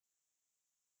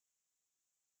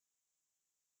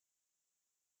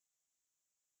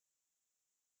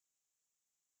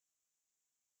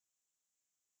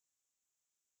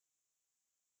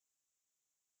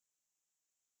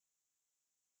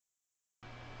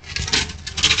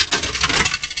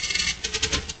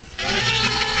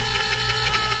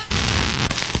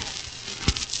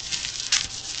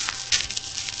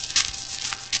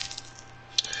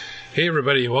Hey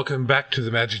everybody, welcome back to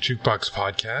the Magic Jukebox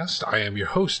Podcast. I am your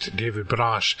host, David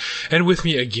Banash, and with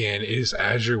me again is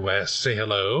Azure West. Say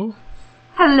hello.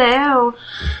 Hello.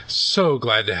 So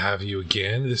glad to have you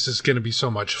again. This is going to be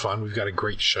so much fun. We've got a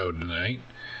great show tonight.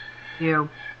 Yeah.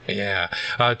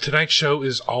 Tonight's show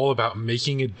is all about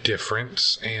making a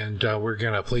difference, and we're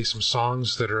going to play some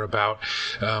songs that are about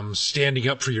standing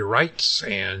up for your rights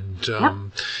and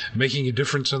making a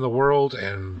difference in the world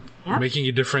and making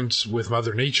a difference with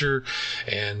Mother Nature.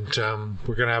 And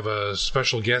we're going to have a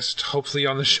special guest, hopefully,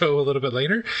 on the show a little bit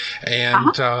later. And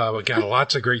we got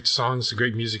lots of great songs and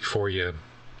great music for you.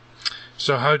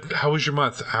 So how was your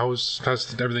month? How's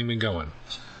everything been going?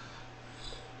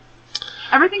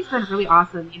 Everything's been really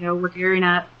awesome. You know, we're gearing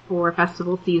up for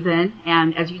festival season,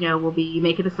 and as you know, we'll be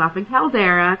making a stop in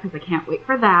Caldera because I can't wait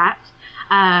for that.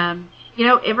 You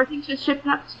know, everything's just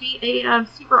shaping up to be a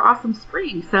super awesome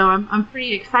spring, so I'm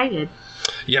pretty excited.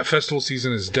 Yeah, festival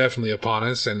season is definitely upon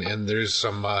us, and there's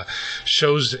some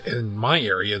shows in my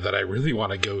area that I really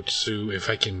want to go to if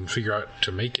I can figure out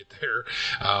to make it there.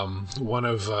 One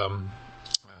of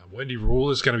Wendy Rule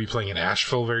is going to be playing in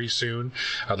Asheville very soon.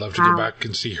 I'd love to go back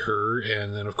and see her.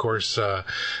 And then, of course,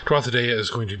 Tuatha is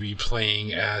going to be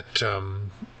playing at...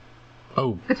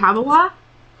 Catawba?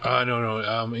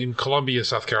 No, in Columbia,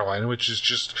 South Carolina, which is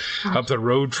just up the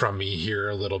road from me here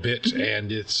a little bit. Mm-hmm.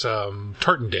 And it's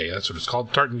Tartan Day. That's what it's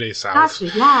called, Tartan Day South.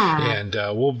 Gotcha, yeah. And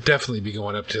we'll definitely be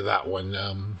going up to that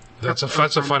one. That's a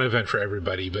fun event for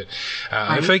everybody. But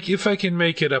if I can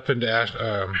make it up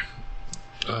into...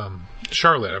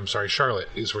 Charlotte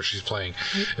is where she's playing.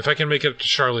 If I can make it up to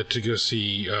Charlotte to go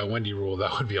see Wendy Rule,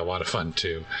 that would be a lot of fun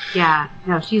too. Yeah,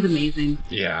 no, she's amazing.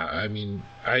 Yeah, I mean,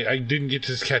 I didn't get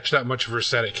to catch that much of her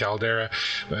set at Caldera,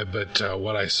 but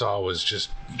what I saw was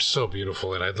just so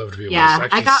beautiful, and I'd love to be able to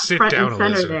actually sit down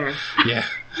and listen. There. Yeah,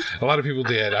 a lot of people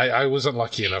did. I wasn't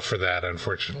lucky enough for that,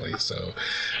 unfortunately. So,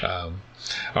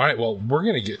 all right, well, we're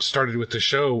going to get started with the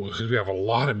show because we have a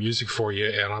lot of music for you,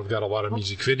 and I've got a lot of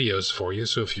music videos for you.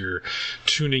 So if you're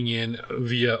tuning in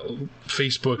via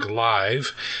Facebook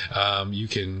Live, you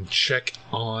can check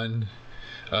on...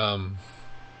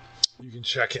 You can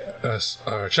check out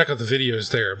the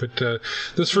videos there, but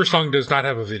this first song does not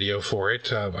have a video for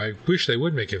it. I wish they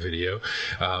would make a video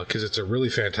because it's a really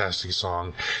fantastic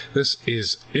song. This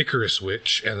is Icarus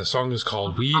Witch, and the song is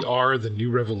called We Are the New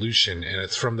Revolution, and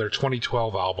it's from their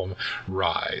 2012 album,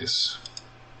 Rise.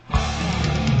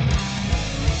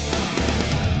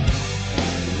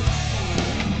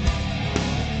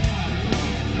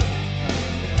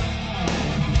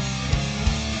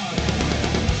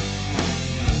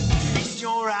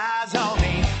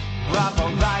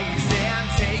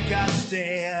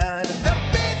 The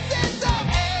business of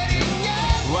adding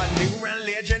up. One new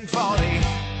religion for thee,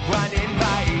 one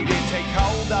invited, take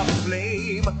hold of the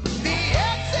flame. The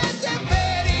essence of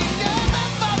adding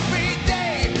up every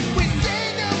day. We say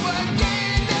never again.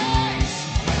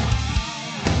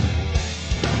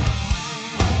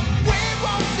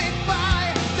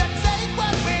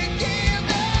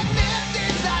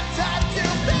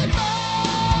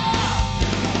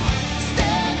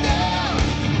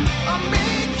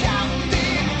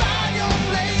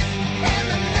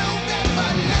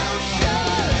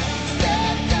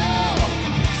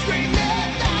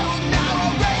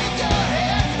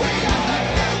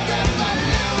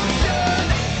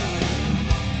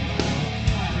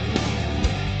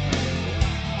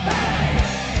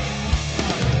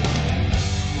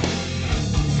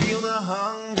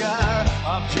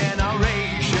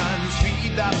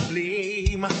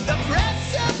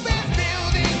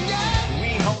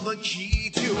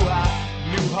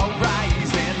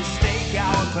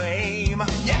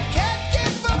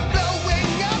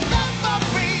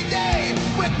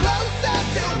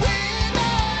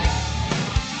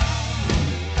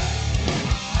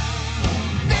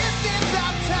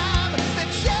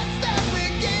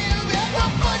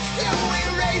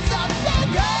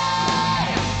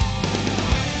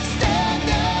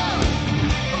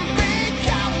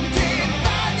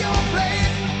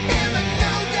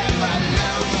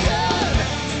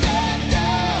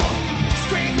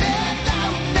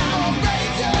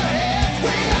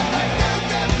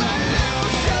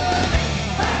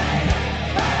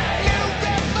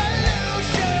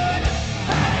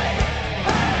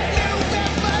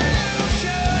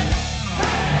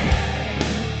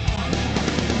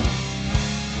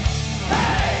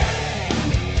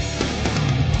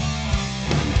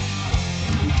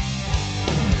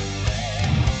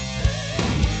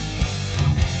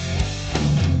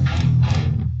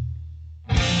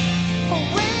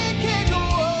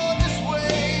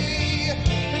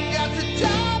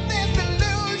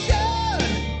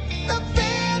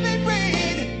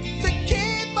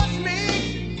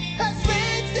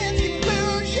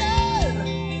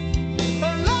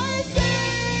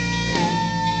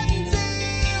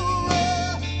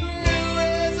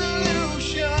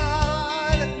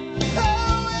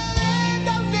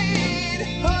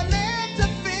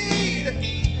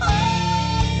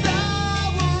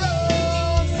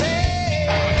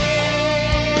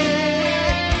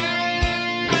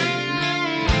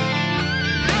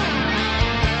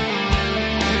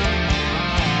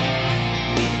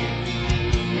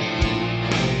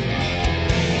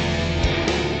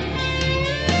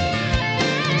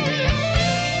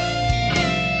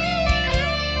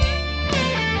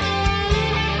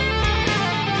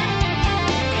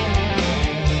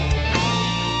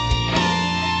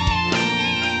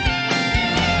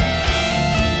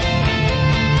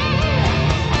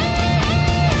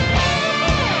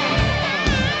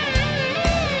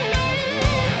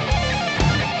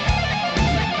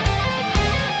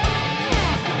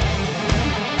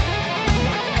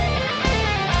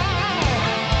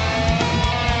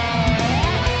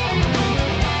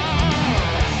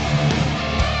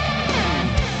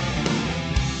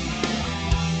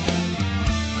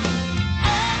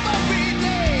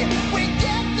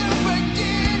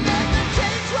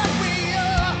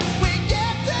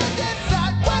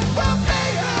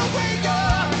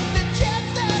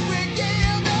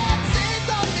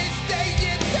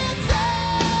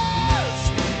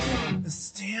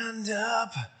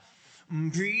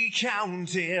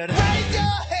 Recounted. Raise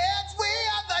your heads, we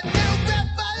are the new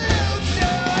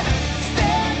revolution.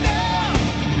 Stand up,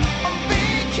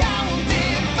 be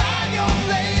counted. Find your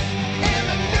place in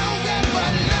the new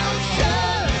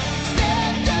revolution.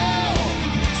 Stand up,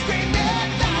 scream it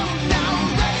loud now.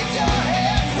 Raise your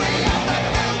heads, we are the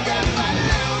new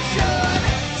revolution.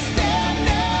 Stand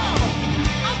up,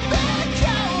 be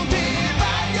counted.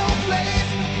 Find your place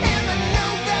in the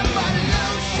new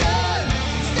revolution.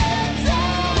 Stand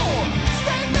up,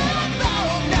 scream it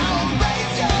loud now.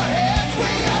 Raise your heads, we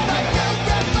are the new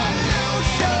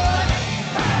revolution.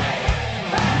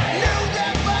 New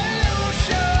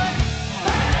revolution.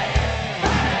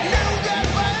 New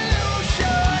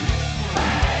revolution.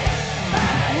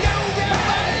 New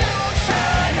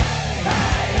revolution.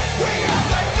 We are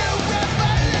the new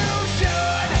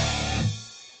revolution.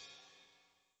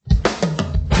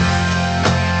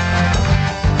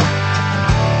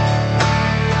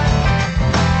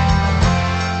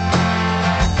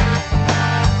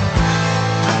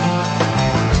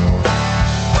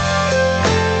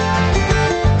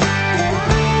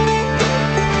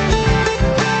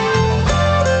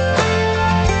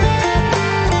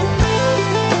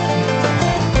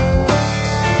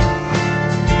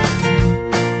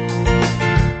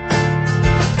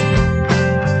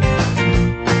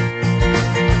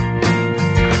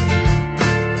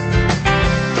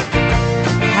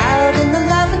 Out in the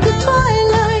lavender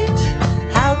twilight,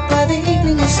 out by the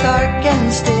evening is dark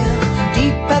and still,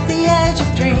 deep at the edge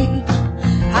of dream,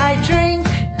 I drink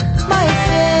my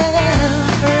fill.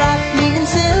 Wrap me in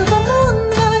silver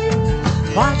moonlight,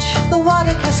 watch the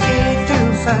water cascade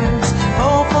through ferns,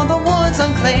 oh for the woods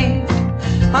unclaimed,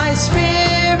 my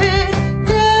spirit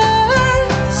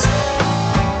yearns.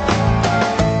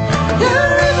 Your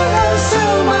river runs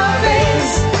through my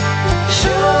veins,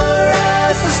 sure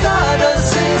as the stardust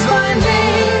sings my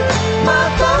name, my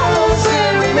bones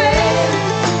will remain.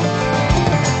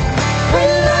 We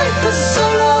light the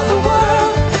soul of the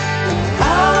world,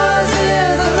 ours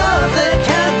is a love that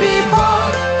can't be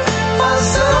bought. Our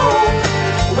soul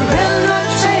will not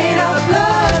trade our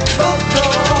blood for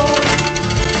gold.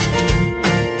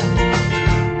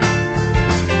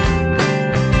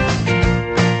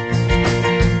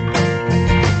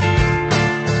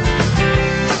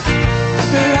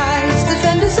 Rise,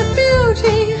 defenders of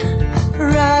beauty,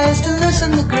 rise to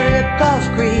loosen the grip of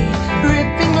greed,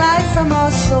 ripping life from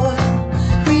our soil.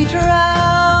 We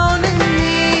drown in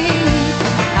need.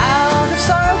 Out of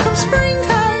sorrow comes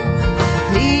springtime,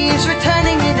 leaves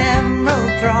returning in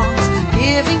emerald throngs,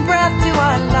 giving breath to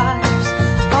our lives.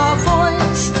 Our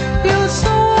voice, your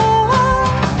song.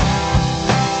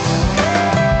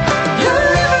 Your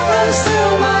river runs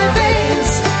through my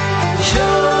veins,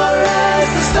 sure as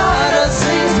the stardust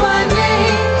sings my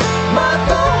name, my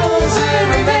bones will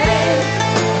remain.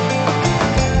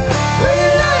 We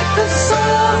light the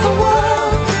soul of the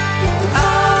world,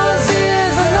 ours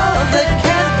is a love that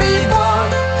can't be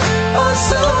bought. Our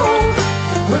soul,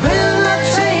 we will not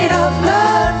trade our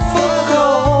blood for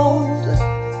gold.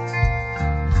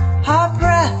 Our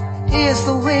breath is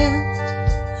the wind,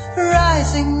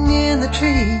 rising in the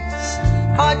trees.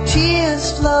 Our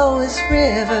tears flow as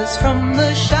rivers from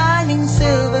the shining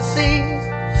silver sea.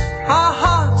 Our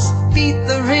hearts beat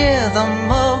the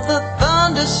rhythm of the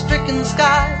thunder-stricken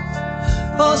sky.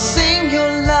 Oh, sing your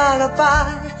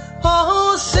lullaby.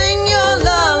 Oh, sing your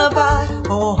lullaby.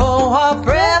 Oh, our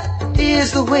breath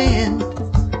is the wind,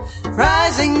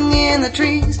 rising in the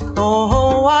trees.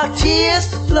 Oh, our tears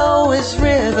flow as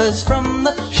rivers from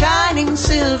the shining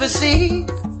silver sea.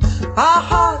 Our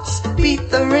hearts beat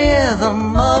the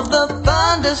rhythm of the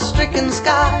thunder-stricken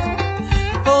sky.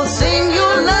 Oh, sing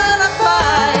your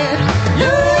lullaby.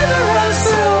 Your river runs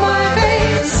through my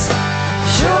veins,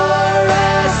 sure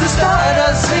as the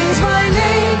stardust sings my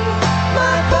name,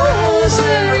 my bones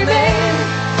will remain.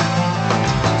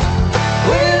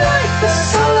 We light the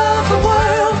soul of the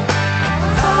world,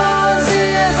 ours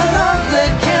is a love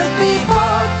that can't be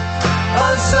bought.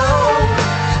 Our soul,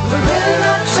 we will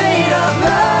not trade our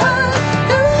blood.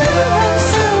 Your river runs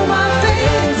through my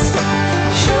veins,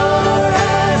 sure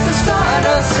as the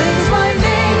stardust sings my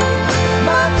name,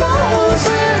 my bones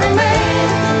will remain.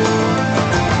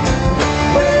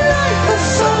 We light the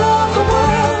soul of the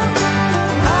world,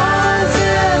 ours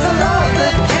is a love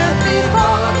that can't be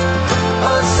bought.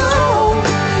 Our soul,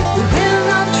 we will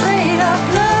not trade our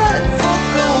blood for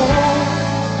gold.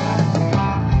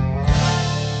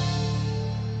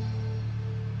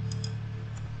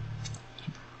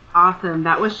 Awesome.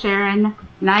 That was Sharon,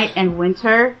 Night and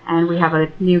Winter, and we have a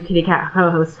new Kitty Cat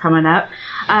co-host coming up.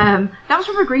 That was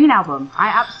from a Green album. I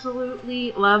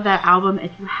absolutely love that album.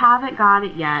 If you haven't got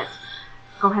it yet,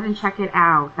 go ahead and check it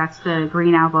out. That's the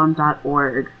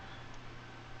greenalbum.org.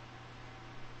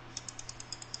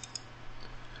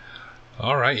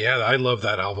 All right, yeah, I love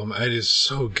that album. It is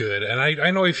so good. And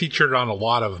I know I featured it on a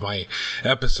lot of my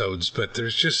episodes, but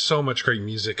there's just so much great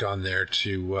music on there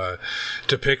to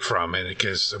pick from. And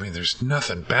because, I mean, there's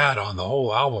nothing bad on the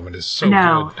whole album. It is so good.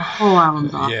 No, the whole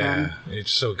album's awesome. Yeah,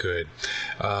 it's so good.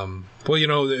 Well, you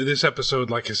know, this episode,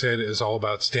 like I said, is all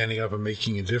about standing up and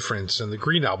making a difference. And the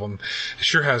Green Album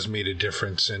sure has made a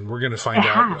difference. And we're going to find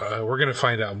out. We're going to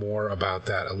find out more about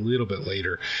that a little bit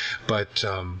later. But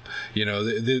you know,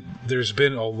 there's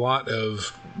been a lot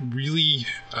of really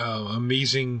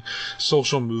amazing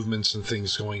social movements and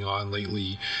things going on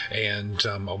lately, and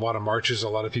a lot of marches, a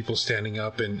lot of people standing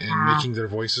up and making their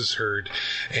voices heard.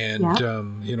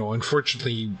 And you know,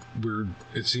 unfortunately,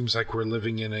 it seems like we're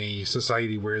living in a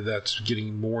society where that's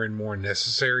getting more and more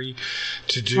necessary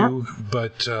to do.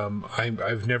 But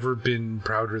I've never been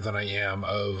prouder than I am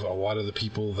of a lot of the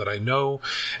people that I know,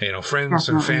 you know, friends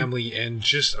and family, and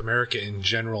just America in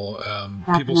general.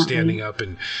 People standing up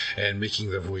and making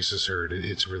their voices heard.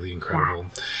 It's really incredible.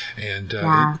 And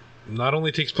it not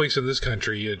only takes place in this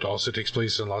country, it also takes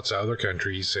place in lots of other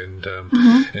countries. And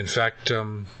in fact,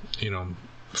 you know,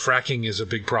 fracking is a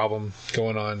big problem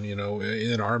going on, you know,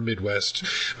 in our Midwest,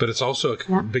 but it's also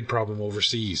a big problem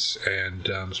overseas, and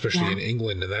especially in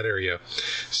England and that area.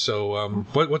 So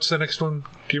what's the next one?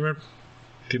 Do you remember?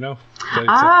 Do you know?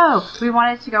 We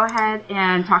wanted to go ahead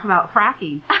and talk about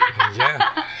fracking.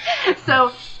 Yeah.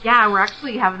 So, we're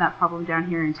actually having that problem down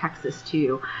here in Texas,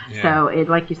 too. Yeah. So,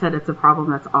 like you said, it's a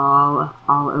problem that's all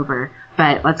over.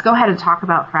 But let's go ahead and talk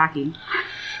about fracking.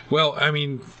 Well, I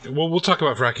mean, we'll talk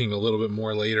about fracking a little bit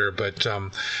more later, but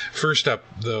first up,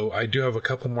 though, I do have a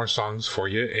couple more songs for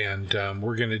you, and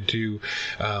we're going to do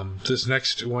this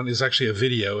next one is actually a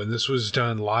video, and this was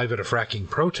done live at a fracking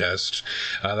protest.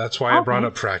 That's why I brought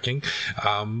up fracking.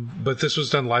 But this was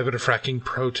done live at a fracking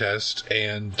protest,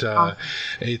 and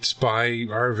it's by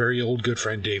our very old good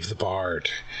friend Dave the Bard.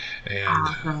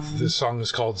 And this song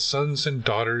is called Sons and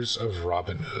Daughters of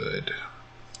Robin Hood.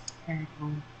 Very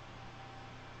cool.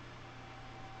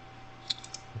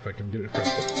 If I can get it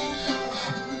pressed.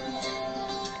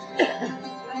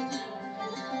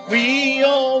 We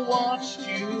all watched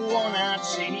you on our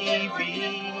TV.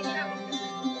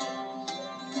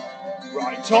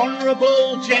 Right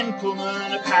honourable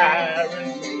gentlemen,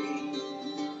 apparently.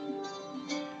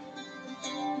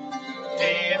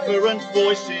 Different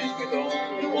voices with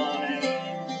only one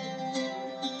aim.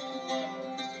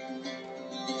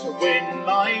 To win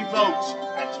my vote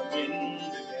and to win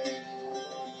the game.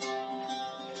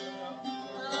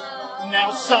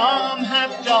 Now some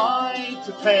have died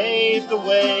to pave the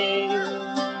way,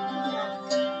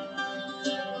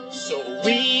 so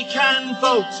we can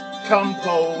vote come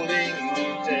polling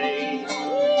day.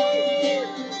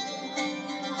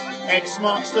 X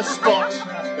marks the spot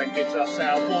that gives us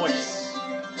our voice.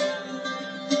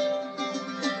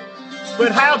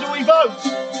 But how do we vote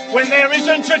when there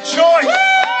isn't a choice?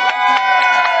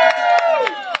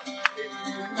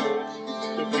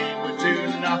 That we would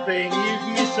do nothing, you've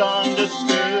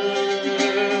misunderstood.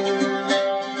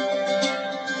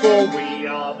 For we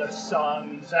are the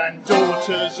sons and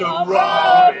daughters of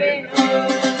Robin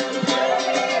Hood.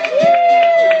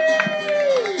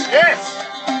 Yes!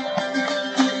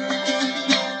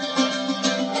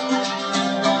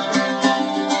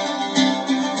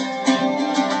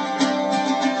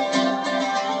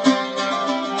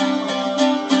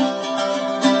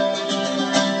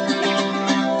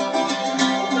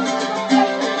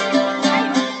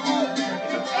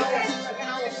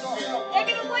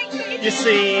 You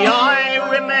see, I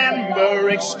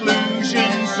remember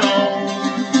exclusion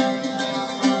zones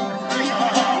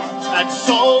at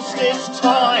solstice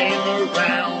time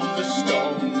around the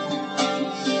stone,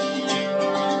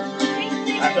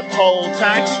 and the poll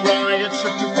tax riots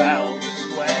at Trafalgar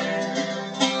Square.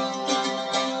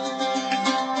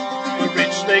 The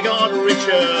rich, they got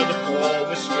richer, the poor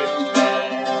were stripped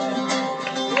bare.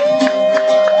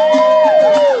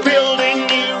 Building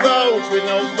new roads with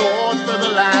no thought for the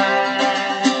land.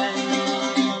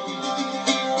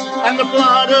 And the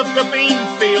blood of the bean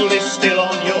field is still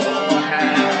on your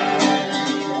hand.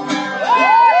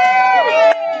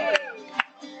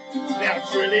 Now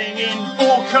drilling in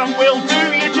Borkum will do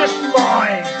you just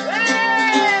fine.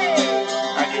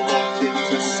 And you wanted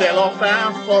to sell off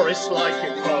our forests like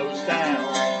it closed down.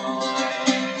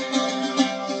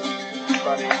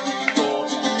 But if you thought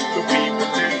that we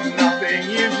would do nothing,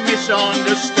 you've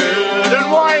misunderstood.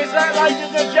 And why is that,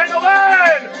 ladies and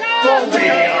gentlemen? For we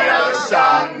are the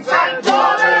sons and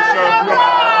daughters of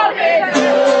Robin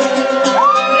Hood.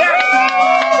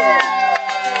 Yes!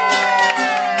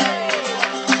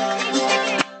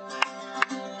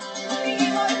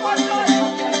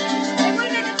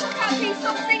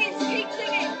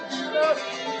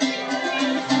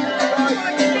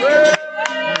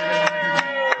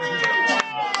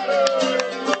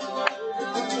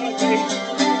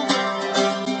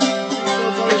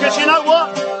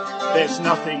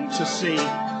 nothing to see.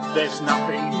 There's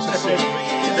nothing to see.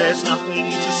 There's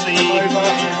nothing to see.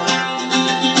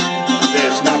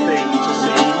 There's nothing to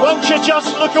see. Won't you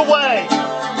just look away?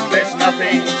 There's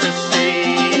nothing to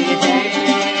see.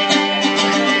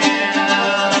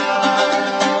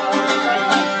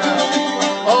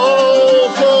 Oh,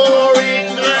 for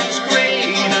England's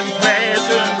green and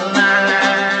pleasant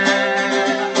land.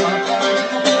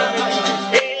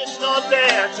 It's not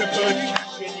there to put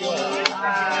cash in your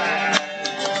hand.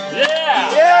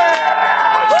 Yeah!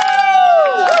 Yeah!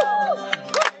 Woo!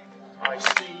 I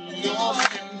see your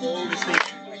symbol is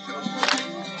the English of.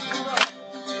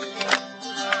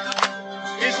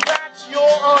 Is that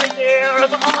your idea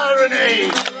of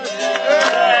irony?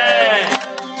 Yeah!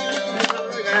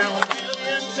 Now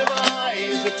millions of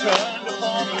eyes are turned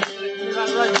upon you,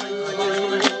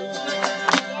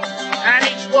 and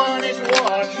each one is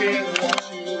watching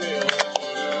what you will do,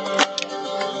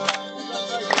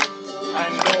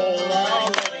 and all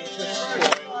are ready to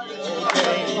spoil your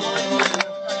game.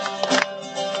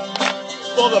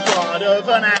 For the blood of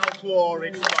an outlaw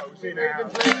it flows in our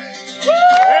veins.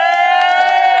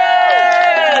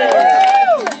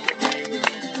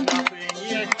 Nothing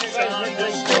yet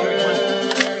misunderstood.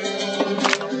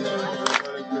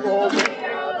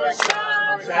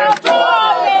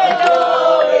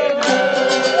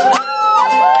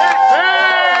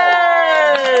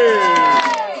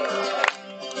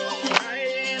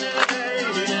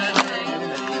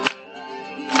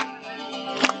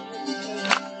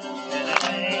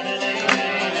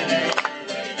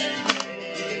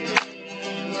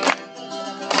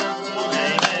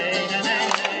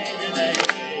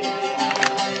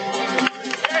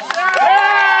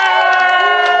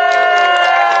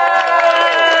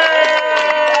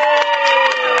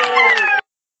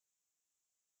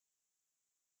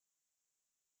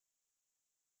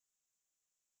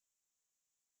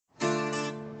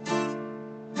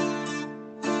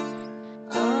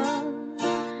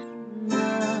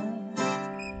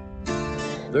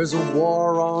 There's a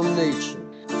war on nature,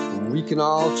 and we can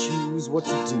all choose what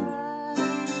to do.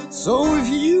 So if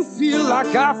you feel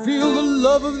like I feel the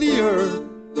love of the earth,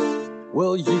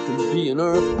 well, you can be an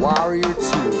earth warrior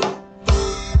too.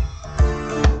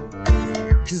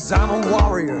 'Cause I'm a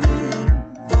warrior.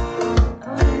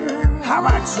 How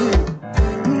about you?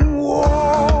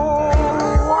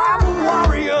 Whoa, I'm a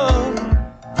warrior.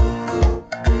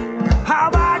 How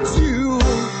about you?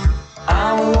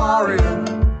 I'm a warrior.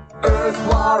 Earth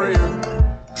warrior,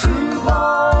 true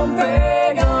born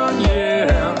pagan,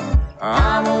 yeah.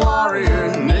 I'm a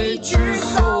warrior, nature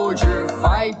soldier,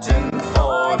 fighting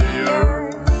for the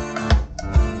earth.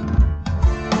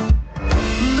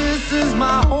 This is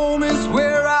my home, is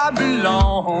where I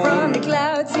belong. From the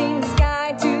clouds in the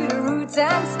sky to the roots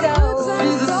and stones.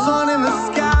 See the sun in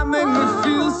the sky make me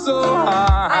feel so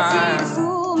high. I see the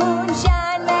full moon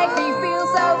shine, make me feel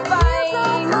so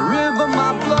fine. Her river,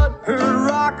 my blood, her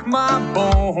rock, my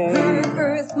bone. Her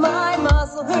earth, my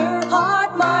muscle, her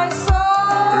heart, my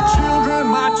soul. Her children,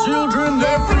 my children,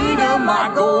 their freedom,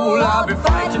 my goal. I'll be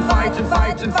fighting, fighting,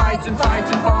 fighting, fighting,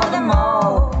 fighting for them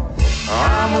all.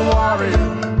 I'm a warrior,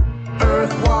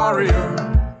 earth warrior,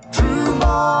 true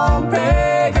born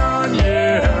pagan,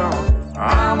 yeah.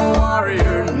 I'm a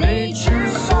warrior, nature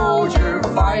soldier,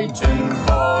 fighting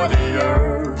for the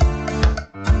earth.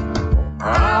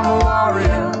 I'm a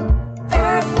warrior,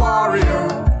 earth warrior,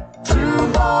 true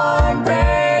born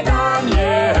pagan,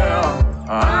 yeah.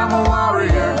 I'm a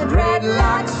warrior,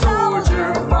 dreadlock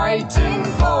soldier, fighting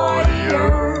for the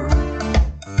earth.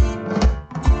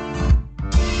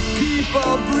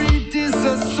 People breed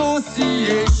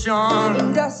disassociation,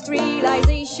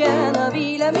 Industrialization of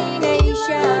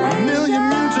elimination. a million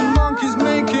mutant monkeys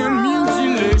making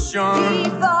mutilation.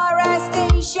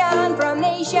 Deforestation from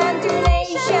nation to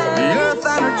nation. The earth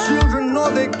and her children know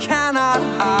they cannot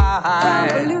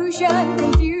hide. Pollution,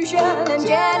 confusion, and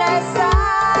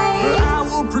genocide. But I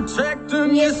will protect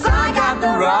them, yes, I got the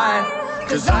right.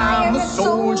 'Cause I'm a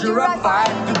soldier, I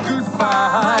fight the good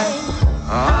fight.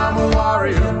 I'm a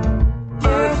warrior,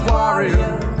 earth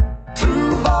warrior,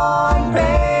 true born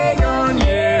pagan,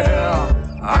 yeah.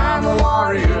 I'm a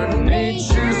warrior,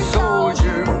 nature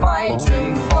soldier,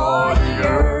 fighting for the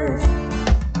earth.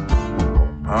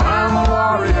 I'm a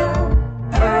warrior,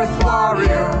 earth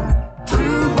warrior,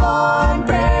 true born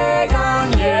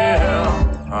pagan, yeah.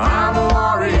 I'm a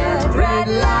warrior,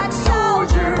 dreadlock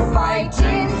soldier,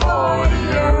 fighting for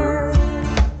the earth.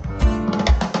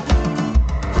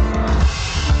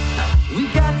 We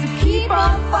got to keep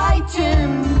on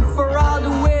fighting for all the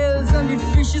whales and the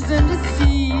fishes in the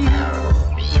sea.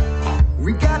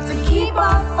 We got to keep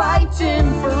on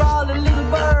fighting for all the little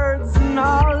birds and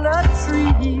all the trees.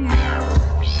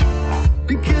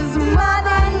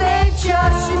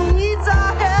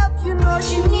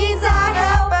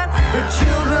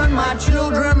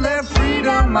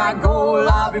 my goal.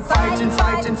 I'll be fighting,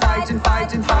 fighting, fighting,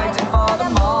 fighting, fighting for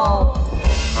them all.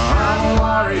 I'm a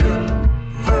warrior,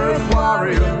 earth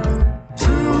warrior,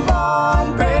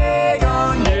 true-born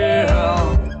pagan,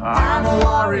 yeah. I'm a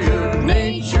warrior,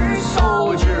 nature's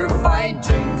soldier,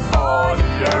 fighting for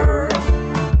the earth.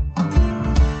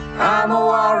 I'm a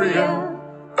warrior,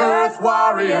 earth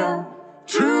warrior,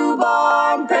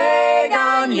 true-born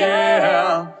pagan,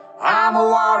 yeah. I'm a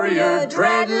warrior,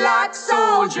 dreadlock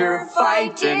soldier,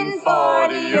 fighting for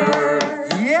the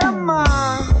earth. Yeah, man.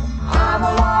 I'm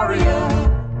a warrior,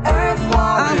 earth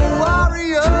warrior, I'm a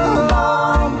warrior.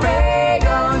 true-born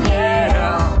pagan,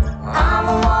 yeah. I'm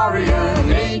a warrior,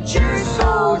 nature's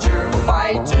soldier,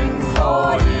 fighting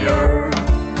for the earth.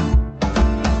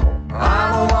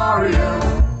 I'm a warrior,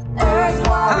 earth I'm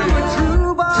warrior, a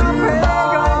true-born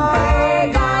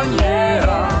pagan,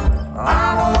 yeah.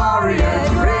 I'm a warrior,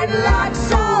 dreadlock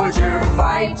soldier,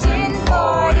 fighting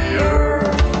for the earth.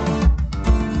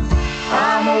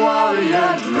 I'm a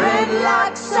warrior,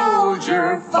 dreadlock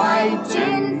soldier,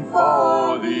 fighting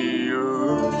for the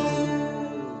earth.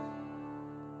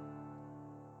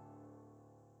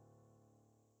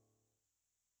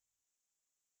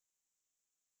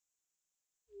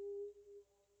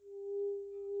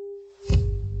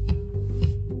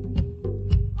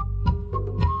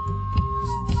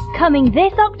 Coming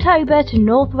this October to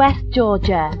Northwest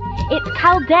Georgia, it's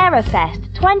Caldera Fest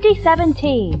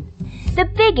 2017. The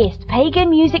biggest pagan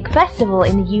music festival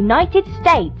in the United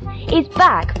States is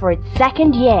back for its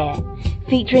second year,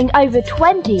 featuring over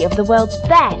 20 of the world's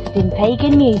best in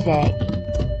pagan music,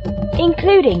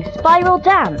 including Spiral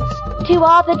Dance, Two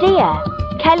Are the Deer,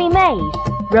 Kelly Mays,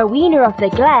 Rowena of the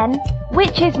Glen,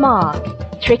 Witch's Mark,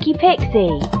 Tricky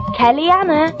Pixie,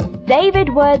 Kellyanna, David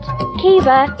Wood,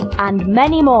 Kiva, and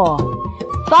many more.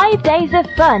 5 days of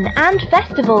fun and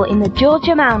festival in the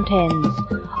Georgia Mountains,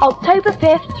 October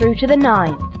 5th through to the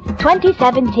 9th,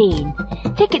 2017.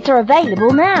 Tickets are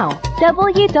available now.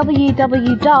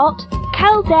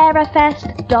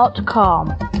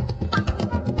 www.calderafest.com.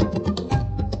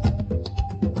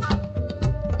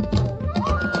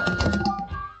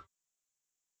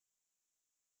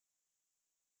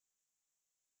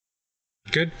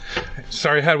 Good.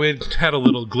 Sorry, we had a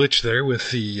little glitch there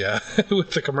with the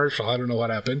with the commercial. I don't know what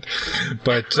happened,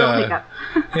 but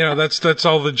that's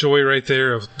all the joy right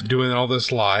there of doing all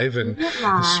this live. And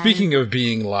speaking of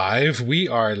being live, we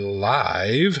are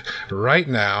live right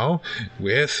now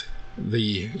with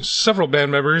the several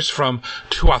band members from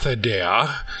Tuatha Dea.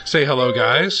 Say hello,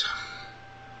 guys.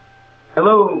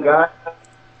 Hello, guys.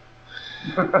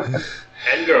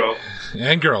 And girls.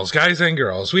 And girls, guys and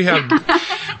girls. We have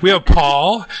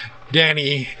Paul,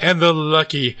 Danny, and the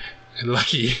lucky, and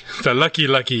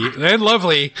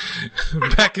lovely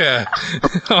Becca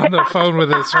on the phone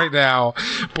with us right now.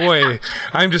 Boy,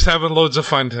 I'm just having loads of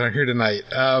fun here tonight.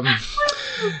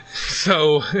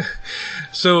 So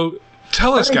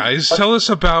tell us, guys, tell us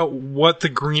about what the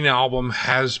Green Album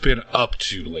has been up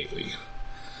to lately.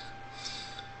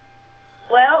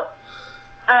 Well,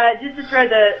 just to throw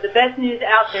the best news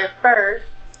out there first,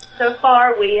 so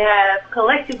far we have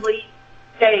collectively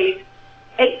saved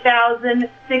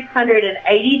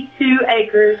 8,682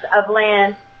 acres of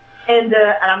land in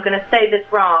the, and I'm going to say this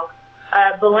wrong,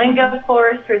 Balengo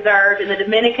Forest Reserve in the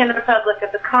Dominican Republic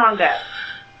of the Congo.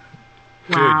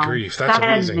 Wow. Good grief, that's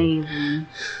amazing.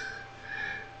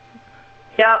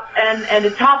 Yep, and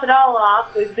to top it all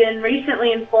off, we've been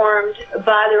recently informed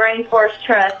by the Rainforest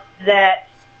Trust that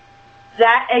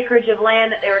acreage of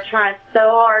land that they were trying so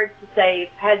hard to save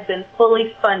has been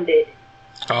fully funded.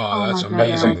 Oh, that's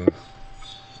amazing.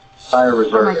 Fire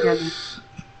reserve. Oh my goodness.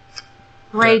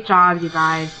 Great job, you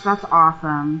guys. That's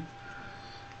awesome.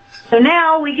 So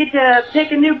now we get to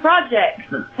pick a new project.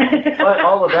 But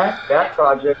all of that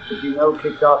project, as you know,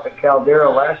 kicked off at Caldera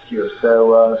last year.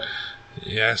 So,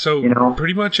 yeah, so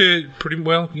pretty much in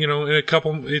a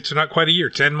couple, it's not quite a year,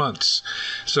 10 months.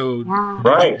 So,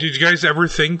 right. Did you guys ever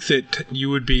think that you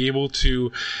would be able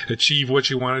to achieve what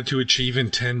you wanted to achieve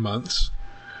in 10 months?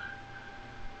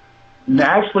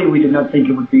 Actually, we did not think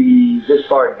it would be this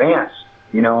far advanced,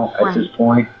 at this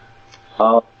point.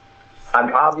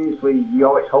 Obviously, you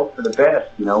always hope for the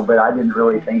best, but I didn't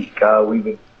really think we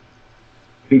would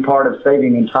be part of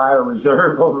saving entire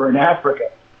reserve over in Africa.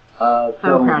 So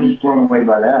we're just blown away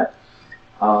by that.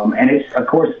 And it's, of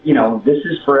course, this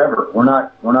is forever. We're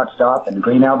not stopping. The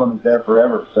Green Album is there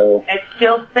forever. So it's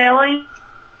still selling.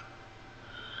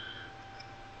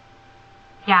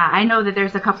 Yeah, I know that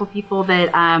there's a couple people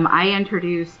that I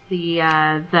introduced the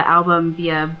album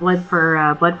via Blood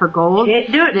for Gold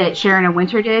that Sharon and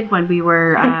Winter did when we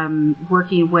were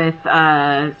working with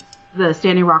the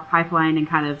Standing Rock Pipeline and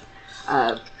kind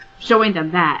of showing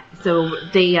them that. So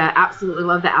they absolutely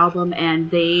love the album, and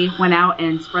they went out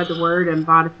and spread the word and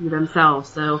bought a few themselves.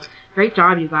 So great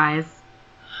job, you guys.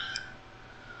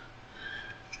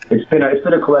 It's been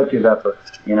a collective effort,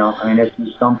 you know. I mean, it's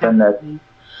just something that,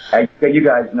 you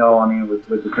guys know. I mean, with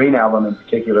the Green album in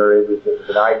particular, it was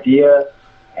an idea,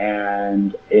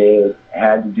 and it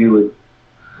had to do with,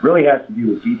 really has to do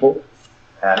with people.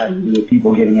 It has to do with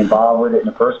people getting involved with it in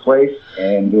the first place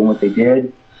and doing what they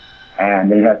did.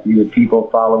 And then it has to do with people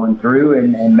following through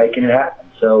and making it happen.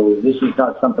 So this is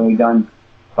not something we've done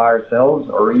by ourselves,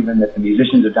 or even that the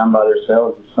musicians have done by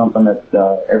themselves. It's something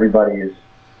that everybody has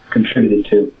contributed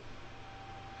to.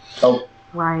 So,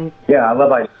 right. Yeah, I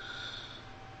love it.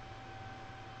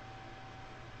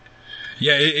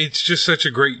 Yeah, it's just such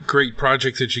a great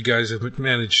project that you guys have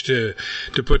managed to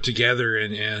put together.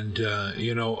 And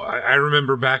you know, I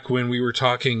remember back when we were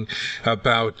talking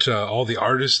about all the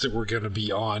artists that were going to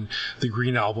be on the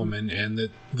Green album, and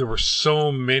that there were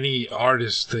so many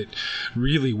artists that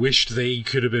really wished they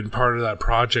could have been part of that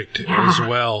project as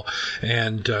well.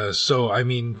 And so, I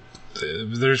mean,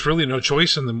 there's really no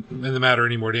choice in the matter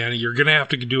anymore, Danny. You're going to have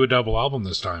to do a double album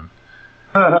this time.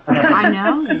 I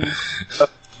know.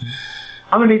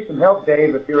 I'm going to need some help,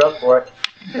 Dave, if you're up for it.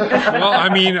 Well, I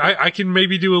mean, I can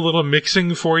maybe do a little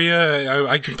mixing for you.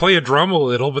 I can play a drum a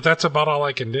little, but that's about all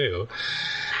I can do.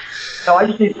 No, I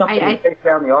just need something to chase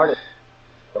down the artist.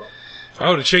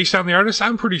 Oh, to chase down the artist?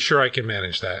 I'm pretty sure I can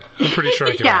manage that. I'm pretty sure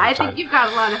I can manage that. I think you've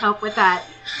got a lot of help with that,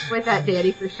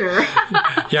 Danny, for sure.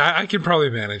 Yeah, I can probably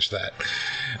manage that.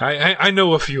 I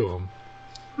know a few of them.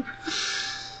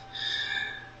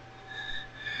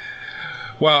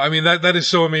 Well, I mean, that is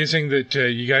so amazing that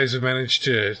you guys have managed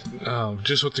to,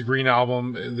 just with the Green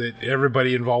album, that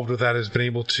everybody involved with that has been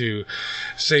able to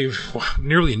save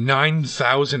nearly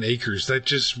 9,000 acres. That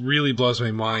just really blows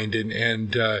my mind.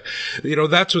 And you know,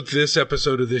 that's what this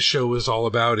episode of this show is all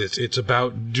about. It's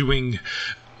about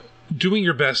doing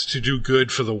your best to do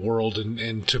good for the world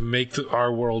and to make our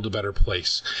world a better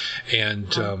place.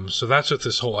 And so that's what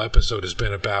this whole episode has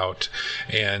been about.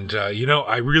 And, you know,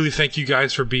 I really thank you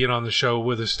guys for being on the show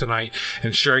with us tonight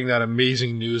and sharing that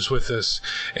amazing news with us.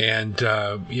 And,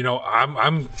 you know,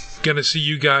 I'm going to see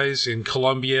you guys in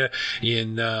Columbia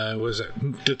in,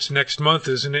 it's next month,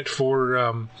 isn't it,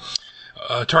 for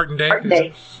Tartan Day? Tartan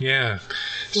Day. Yeah.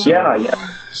 So, yeah.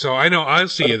 So I know I'll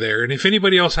see you there. And if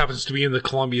anybody else happens to be in the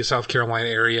Columbia, South Carolina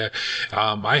area,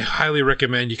 I highly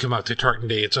recommend you come out to Tartan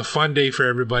Day. It's a fun day for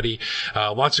everybody.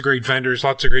 Lots of great vendors,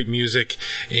 lots of great music,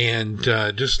 and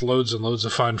just loads and loads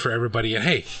of fun for everybody. And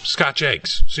hey, Scotch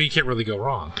eggs, so you can't really go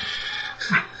wrong.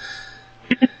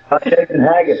 Scotch eggs and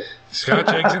haggis. Scotch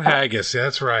eggs and haggis.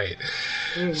 That's right.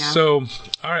 So,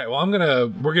 all right. Well,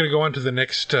 we're gonna go on to the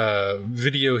next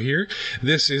video here.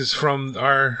 This is from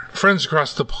our friends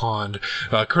across the pond,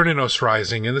 Cernunnos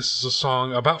Rising, and this is a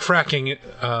song about fracking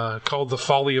called "The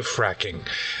Folly of Fracking."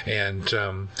 And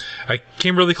I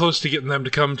came really close to getting them to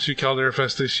come to Caldera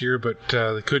Fest this year, but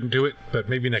they couldn't do it. But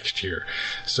maybe next year.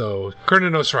 So,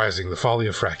 Cernunnos Rising, "The Folly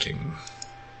of Fracking."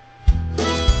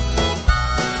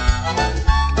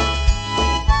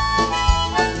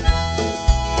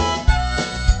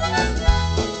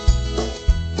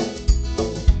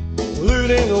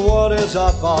 Polluting the waters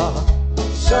of our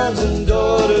sons and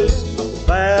daughters, the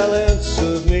balance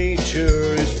of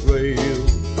nature is frail.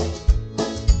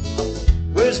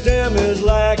 Wisdom is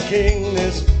lacking,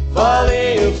 this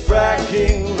folly of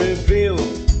fracking revealed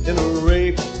in the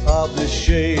rape of the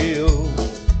shale.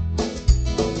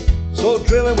 So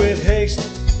drilling with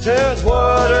haste turns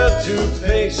water to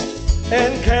paste,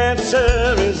 and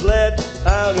cancer is let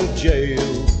out of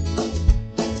jail.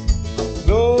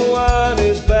 No one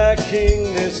is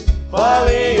backing this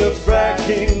folly of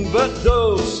fracking but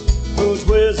those whose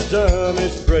wisdom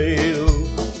is frail.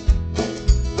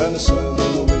 And the sun and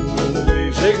the wind and the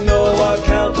waves ignore our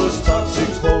countless toxic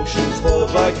potions,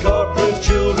 poured by corporate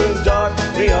children dark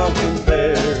beyond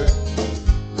compare.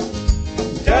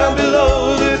 Down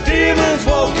below the demons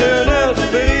woken, and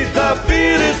beneath our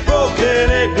feet is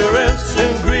broken ignorance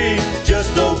and greed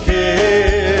just don't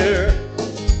care.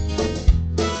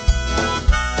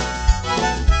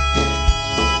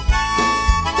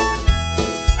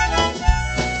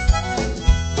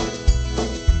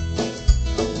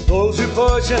 Those who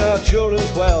poison our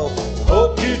children's wealth,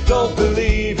 hope you don't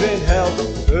believe in hell.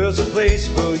 There's a place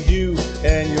for you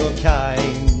and your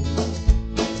kind.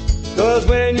 Cause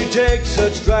when you take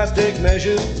such drastic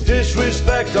measures,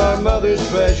 disrespect our mother's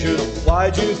treasures, why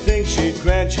do you think she'd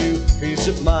grant you peace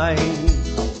of mind?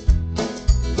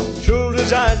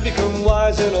 Children's eyes become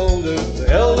wise and older, the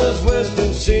elders'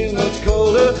 wisdom seems much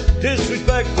colder.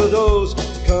 disrespect for those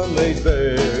who come laid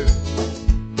bare.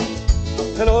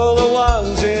 And all the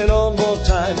ones in on more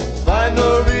time find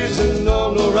no reason,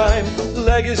 no rhyme,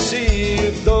 legacy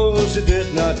of those who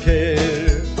did not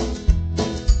care.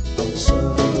 The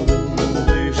sun and the wind and the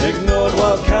waves ignored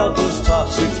while countless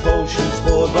toxic potions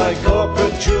poured by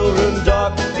corporate children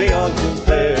dark beyond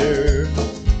compare.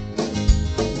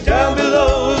 Down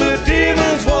below the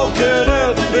demons walking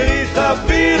earth beneath our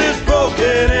feet is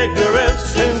broken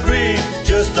ignorance and greed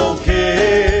just don't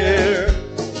care.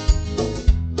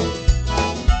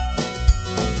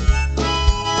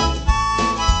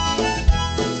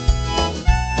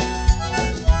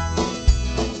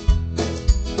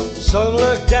 Some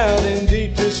look down in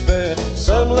deep despair,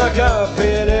 some look up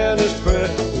in earnest prayer.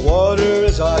 Water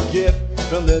is our gift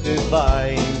from the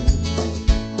divine.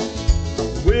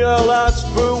 We are lost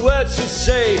for words to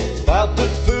say about the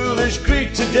foolish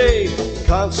greed today.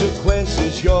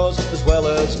 Consequences yours as well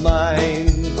as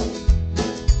mine.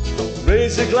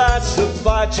 Raise a glass of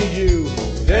fire to you,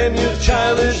 and your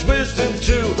childish wisdom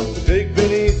too. The pig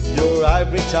beneath your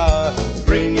ivory tower,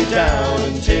 bring you down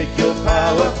and take your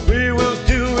power. We will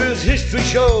do as history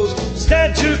shows,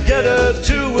 stand together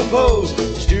to oppose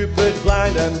stupid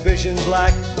blind ambitions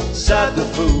like sad the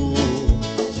fool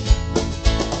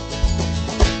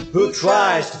who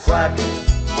tries to frack.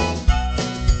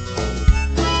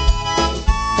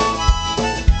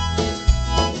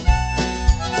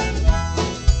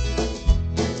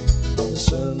 The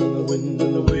sun and the wind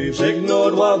and the waves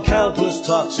ignored while countless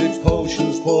toxic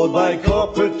potions poured by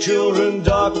corporate children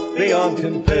dark beyond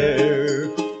compare.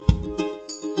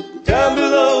 Down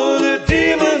below the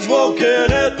demons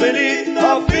woken earth beneath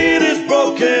our feet is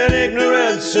broken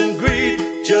ignorance and greed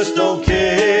just don't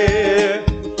care.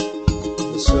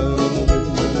 The sun and the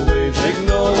wind and the waves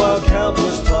ignore while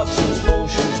countless toxins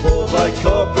potions poured by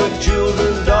corporate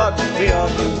children dark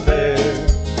beyond compare.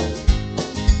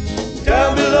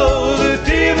 Down below the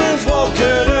demons walking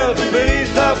earth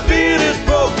beneath our feet is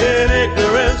broken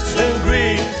ignorance and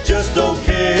greed just don't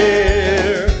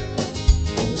care.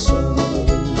 The sun and the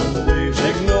wind and the waves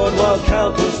ignored while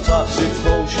countless toxic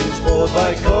potions poured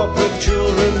by corporate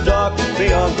children dark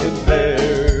beyond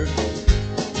compare.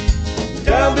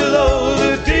 Down below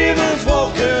the demons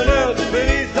walking earth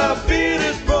beneath our feet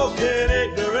is broken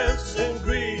ignorance and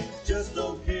greed just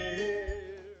don't care.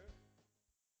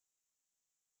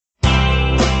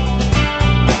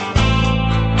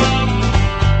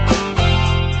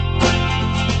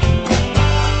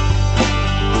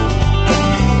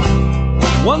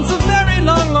 Once a very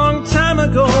long time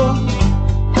ago,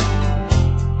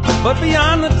 but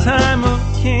beyond the time of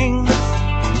kings,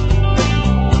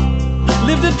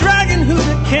 lived a dragon who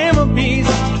became a beast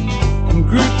and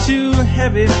grew too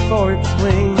heavy for its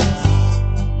wings.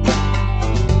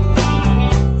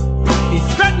 He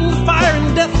threatened fire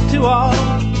and death to all.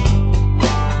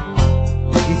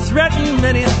 He threatened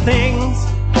many things.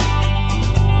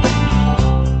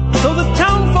 So the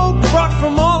townfolk brought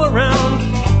from all around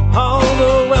all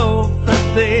the wealth that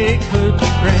they could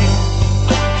bring.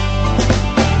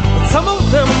 But some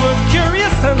of them were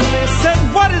curious and they said,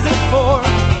 what is it for?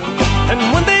 And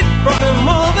when they brought him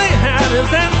all they had,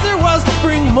 his answer was,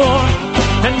 bring more.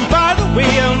 And by the way,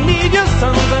 I'll need your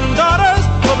sons and daughters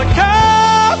for the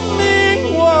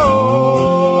coming war.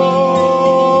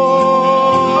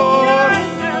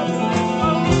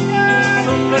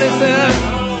 Somebody said,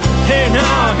 hey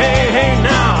now, hey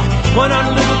now, one on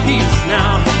a little piece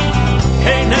now.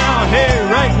 Hey now, hey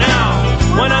right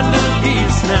now, one on a little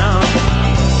piece now.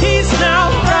 Peace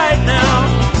now, right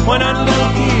now, one on a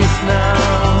little piece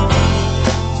now.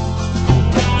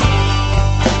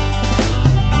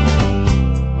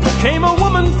 Came a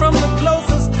woman from the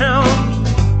closest town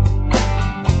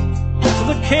to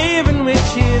the cave in which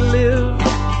he lived,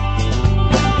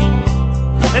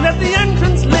 and at the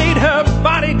entrance laid her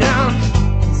body down,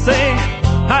 saying,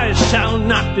 I shall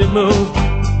not be moved.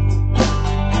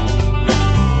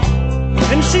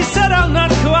 And she said, I'll not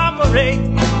cooperate.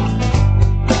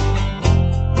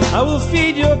 I will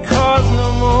feed your cause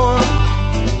no more.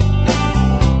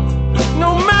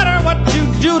 No matter what you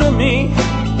do to me,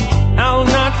 I'll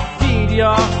not feed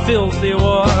your filthy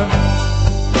war.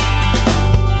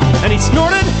 And he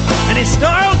snorted, and he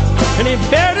snarled, and he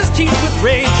bared his teeth with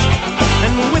rage.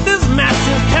 And with his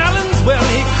massive talons, well,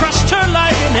 he crushed her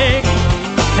like an egg.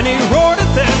 And he roared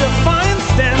at their defiant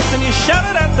stance, and he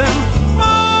shouted at them,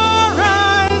 more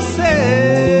I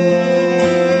said.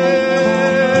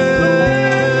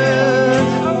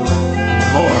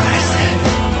 More I said.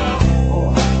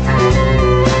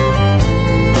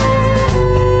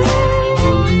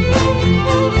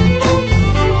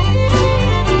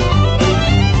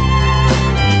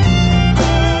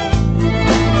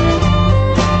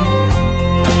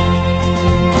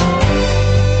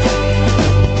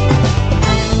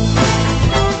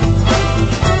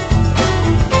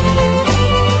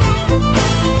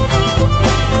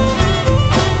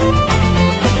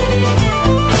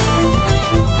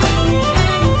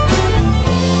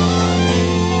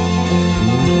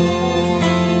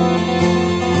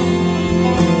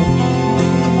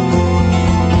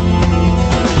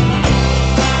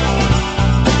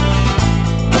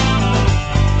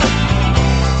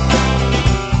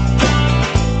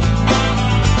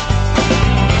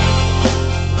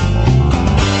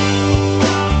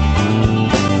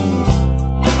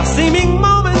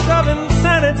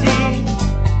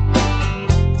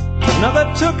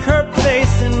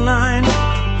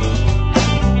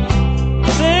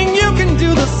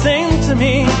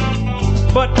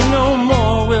 but no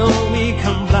more will we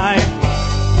comply.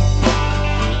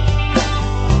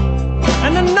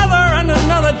 And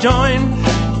another joined,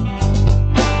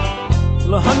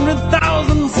 till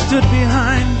 100,000 stood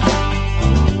behind.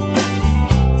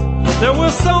 There were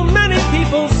so many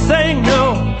people saying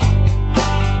no,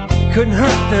 you couldn't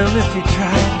hurt them if you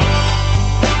tried.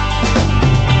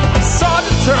 He saw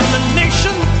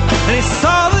determination, and he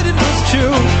saw that it was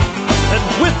true, that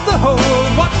with the whole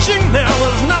world watching there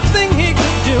was nothing he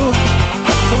could do.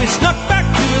 So he snuck back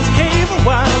to his cave a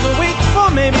while to wait for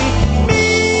maybe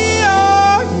me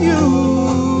or you.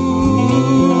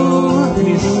 And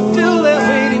he's still there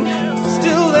waiting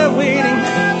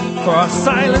for our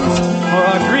silence, for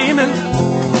our agreement,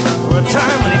 for a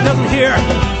time when he doesn't hear.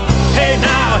 Hey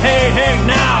now, hey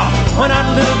now, why not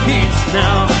a little peace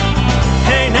now?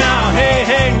 Hey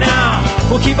now,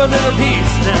 we'll keep a little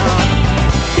peace now.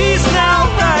 Peace now,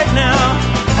 right now,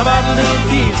 how about a little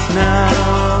peace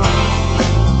now?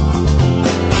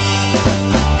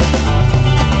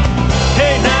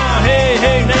 Hey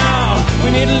now,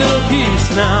 we need a little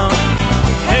peace now.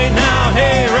 Hey now,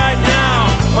 hey, right now,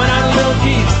 why not a little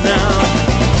peace now?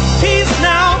 Peace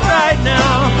now, right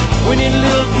now, we need a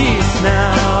little peace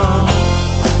now.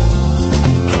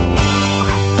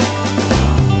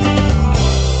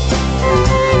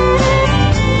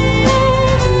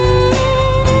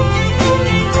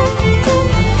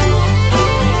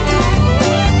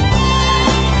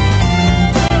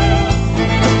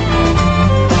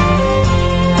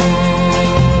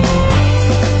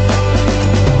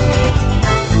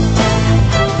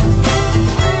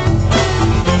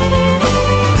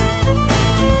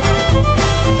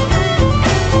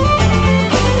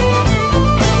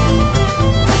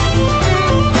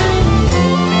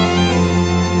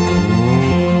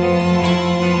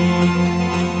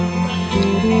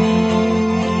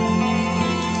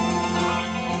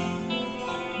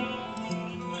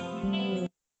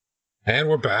 And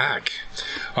we're back.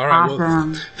 All right.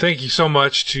 Awesome. Well, thank you so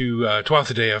much to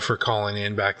Tuathadea for calling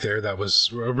in back there. That was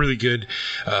a really good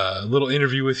little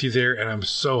interview with you there, and I'm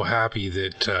so happy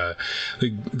that the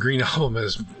Green Album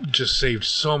has just saved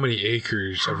so many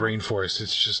acres of rainforest.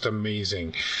 It's just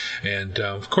amazing. And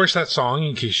of course, that song,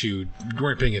 in case you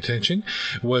weren't paying attention,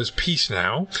 was Peace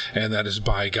Now, and that is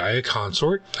by Gaia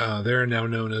Consort. They're now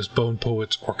known as Bone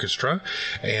Poets Orchestra,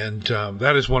 and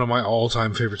that is one of my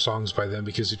all-time favorite songs by them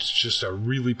because it's just a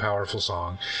really powerful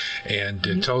song. And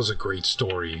it tells a great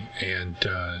story, and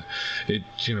it,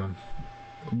 you know.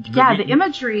 The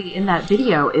imagery in that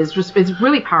video is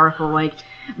really powerful. Like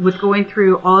with going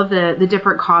through all of the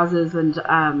different causes and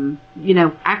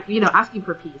asking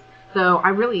for peace. So I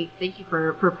really thank you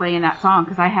for playing that song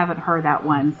because I haven't heard that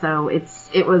one. So it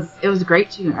was a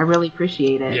great tune. I really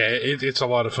appreciate it. Yeah, it's a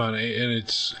lot of fun, and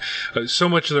it's so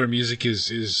much of their music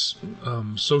is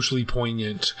socially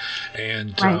poignant,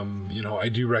 and right. I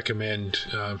do recommend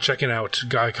checking out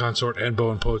Gaia Consort and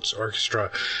Bone Poets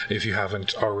Orchestra if you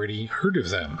haven't already heard of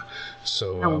them.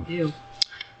 So I will do.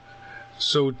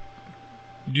 So, do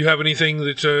you have anything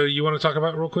that you want to talk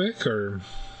about real quick, or?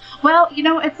 Well,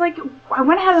 it's like I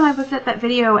went ahead and I looked at that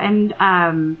video, and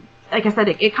like I said,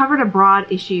 it covered a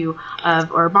broad issue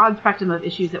or a broad spectrum of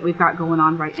issues that we've got going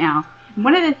on right now. And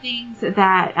one of the things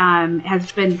that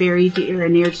has been very dear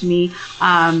and near to me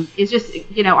is just,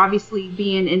 obviously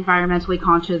being environmentally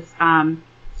conscious.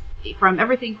 From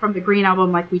everything from the Green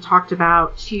Album, like we talked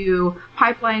about, to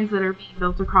pipelines that are being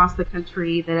built across the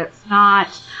country, that it's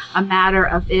not a matter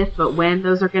of if, but when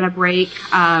those are going to break,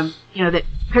 that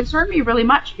concern me really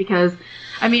much because,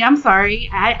 I'm sorry,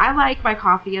 I like my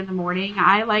coffee in the morning.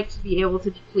 I like to be able to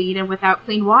be clean, and without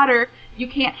clean water, you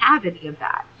can't have any of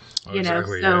that.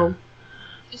 Exactly, so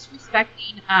just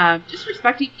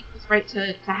respecting people's right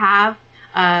to have,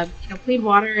 clean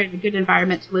water and a good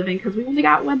environment to live in, because we only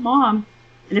got one mom.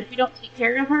 And if we don't take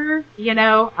care of her,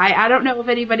 I don't know if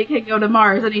anybody can go to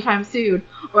Mars anytime soon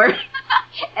or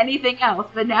anything else.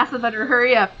 But NASA better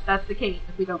hurry up if that's the case,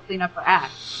 if we don't clean up our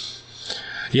act.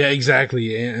 Yeah,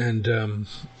 exactly. And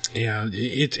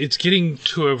it's getting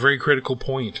to a very critical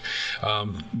point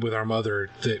with our mother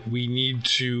that we need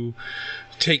to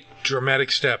take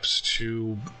dramatic steps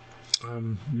to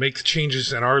make the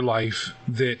changes in our life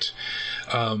that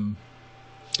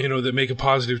that make a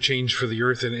positive change for the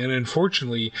earth. And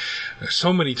unfortunately,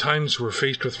 so many times we're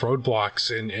faced with roadblocks.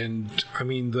 And I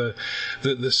mean, the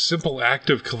simple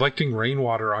act of collecting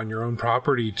rainwater on your own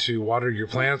property to water your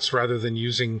plants rather than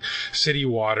using city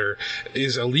water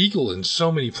is illegal in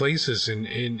so many places. And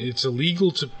it's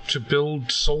illegal to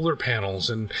build solar panels,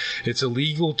 and it's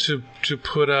illegal to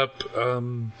put up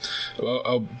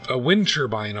a wind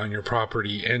turbine on your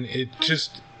property. And it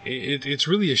just it's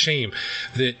really a shame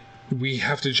that we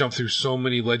have to jump through so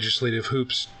many legislative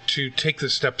hoops to take the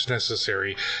steps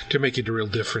necessary to make a real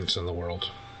difference in the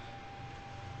world.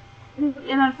 And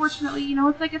unfortunately,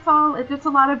 it's a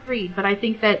lot of greed. But I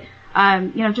think that,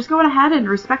 just going ahead and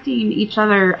respecting each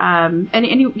other, and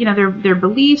their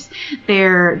beliefs,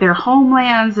 their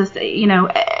homelands,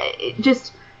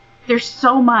 just there's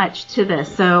so much to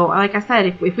this. So, like I said,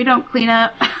 if we don't clean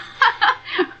up,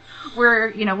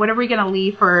 what are we going to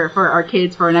leave for our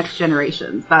kids, for our next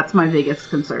generations? That's my biggest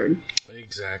concern.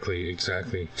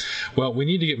 Exactly. Well, we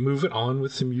need to get moving on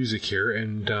with the music here,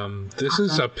 and this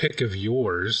is a pick of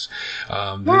yours.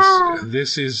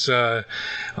 This is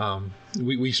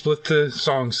we split the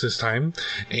songs this time,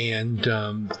 and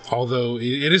although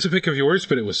it is a pick of yours,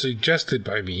 but it was suggested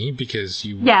by me because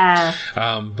you. Yeah.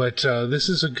 But this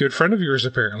is a good friend of yours,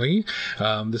 apparently.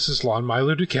 This is Lon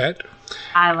Milo Duquette.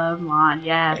 I love Lon.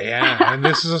 Yeah. Yeah, and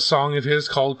this is a song of his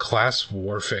called "Class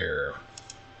Warfare."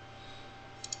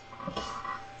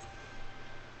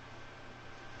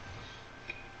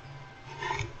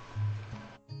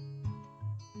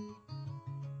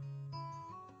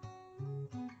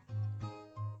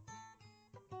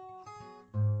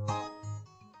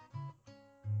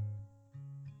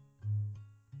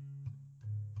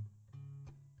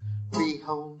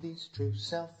 Behold, these truths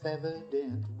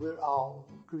self-evident, we're all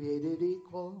created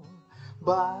equal.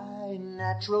 By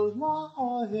natural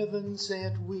law, heaven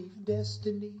sent, we've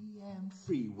destiny and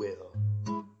free will.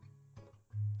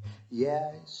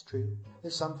 Yeah, it's true,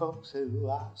 there's some folks who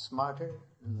are smarter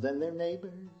than their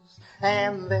neighbors,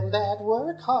 and them that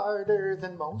work harder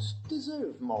than most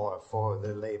deserve more for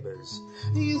their labors.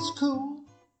 It's cool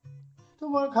to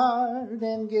work hard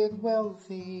and get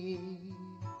wealthy,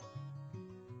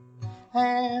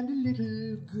 and a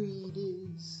little greed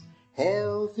is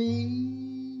healthy,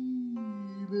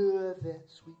 but that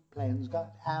sweet plan's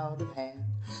got out of hand.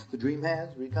 The dream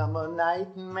has become a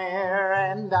nightmare,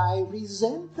 and I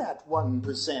resent that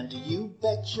 1%. You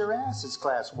bet your ass it's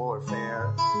class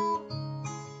warfare.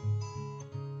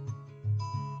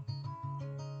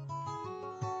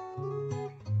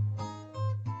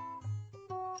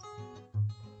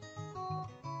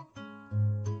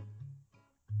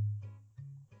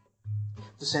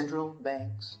 The central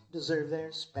banks deserve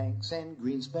their spanks, and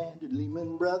Greenspan and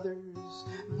Lehman Brothers.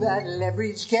 That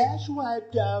leveraged cash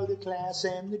wiped out a class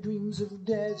and the dreams of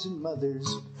dads and mothers.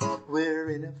 We're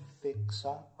in a fix,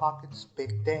 our pockets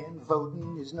picked, and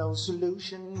voting is no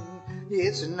solution.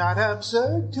 It's not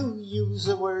absurd to use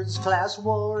the words class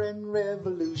war and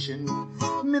revolution.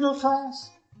 Middle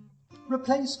class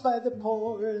replaced by the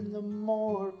poor, and the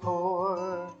more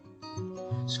poor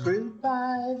screwed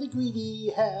by the greedy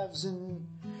haves and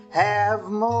have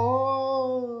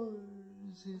more.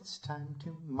 It's time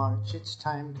to march, it's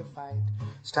time to fight,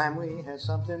 it's time we had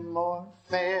something more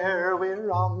fair.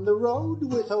 We're on the road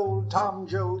with old Tom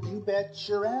Joad, you bet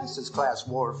your ass it's class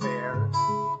warfare.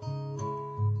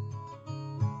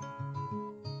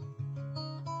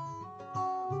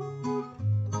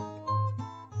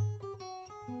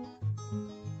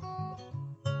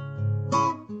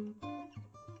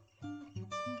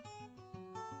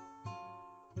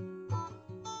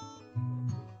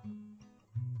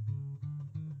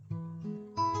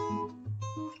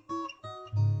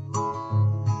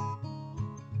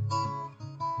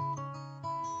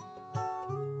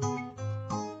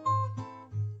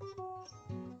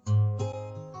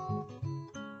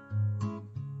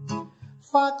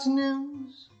 Fox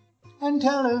News and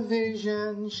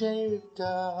television shaped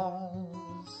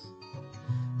us.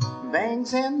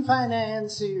 Banks and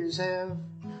financiers have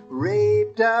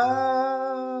raped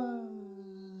us.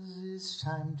 It's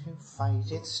time to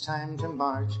fight, it's time to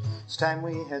march, it's time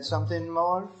we had something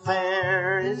more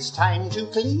fair. It's time to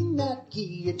clean that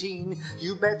guillotine,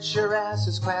 you bet your ass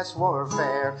it's class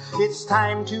warfare. It's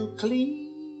time to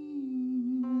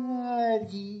clean that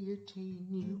guillotine,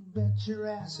 you bet your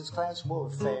ass it's class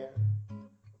warfare.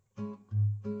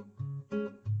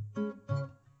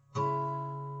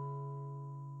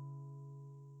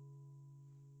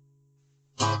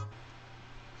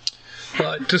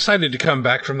 Well, I decided to come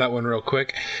back from that one real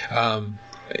quick.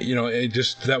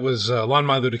 That was Lon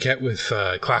Milo Duquette with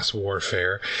Class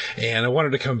Warfare. And I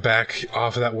wanted to come back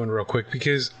off of that one real quick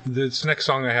because this next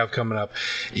song I have coming up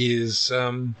is,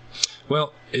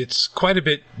 it's quite a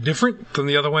bit different than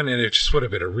the other one, and it just would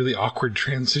have been a really awkward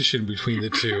transition between the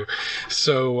two.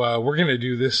 So we're going to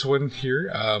do this one here.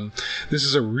 This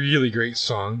is a really great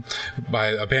song by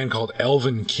a band called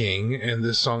Elven King, and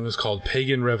this song is called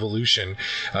Pagan Revolution.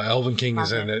 Elven King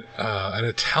is an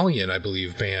Italian, I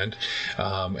believe, band.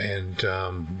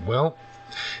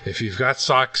 If you've got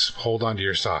socks, hold on to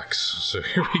your socks. So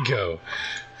here we go.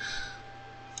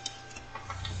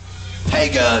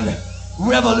 Pagan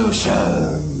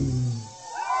Revolution.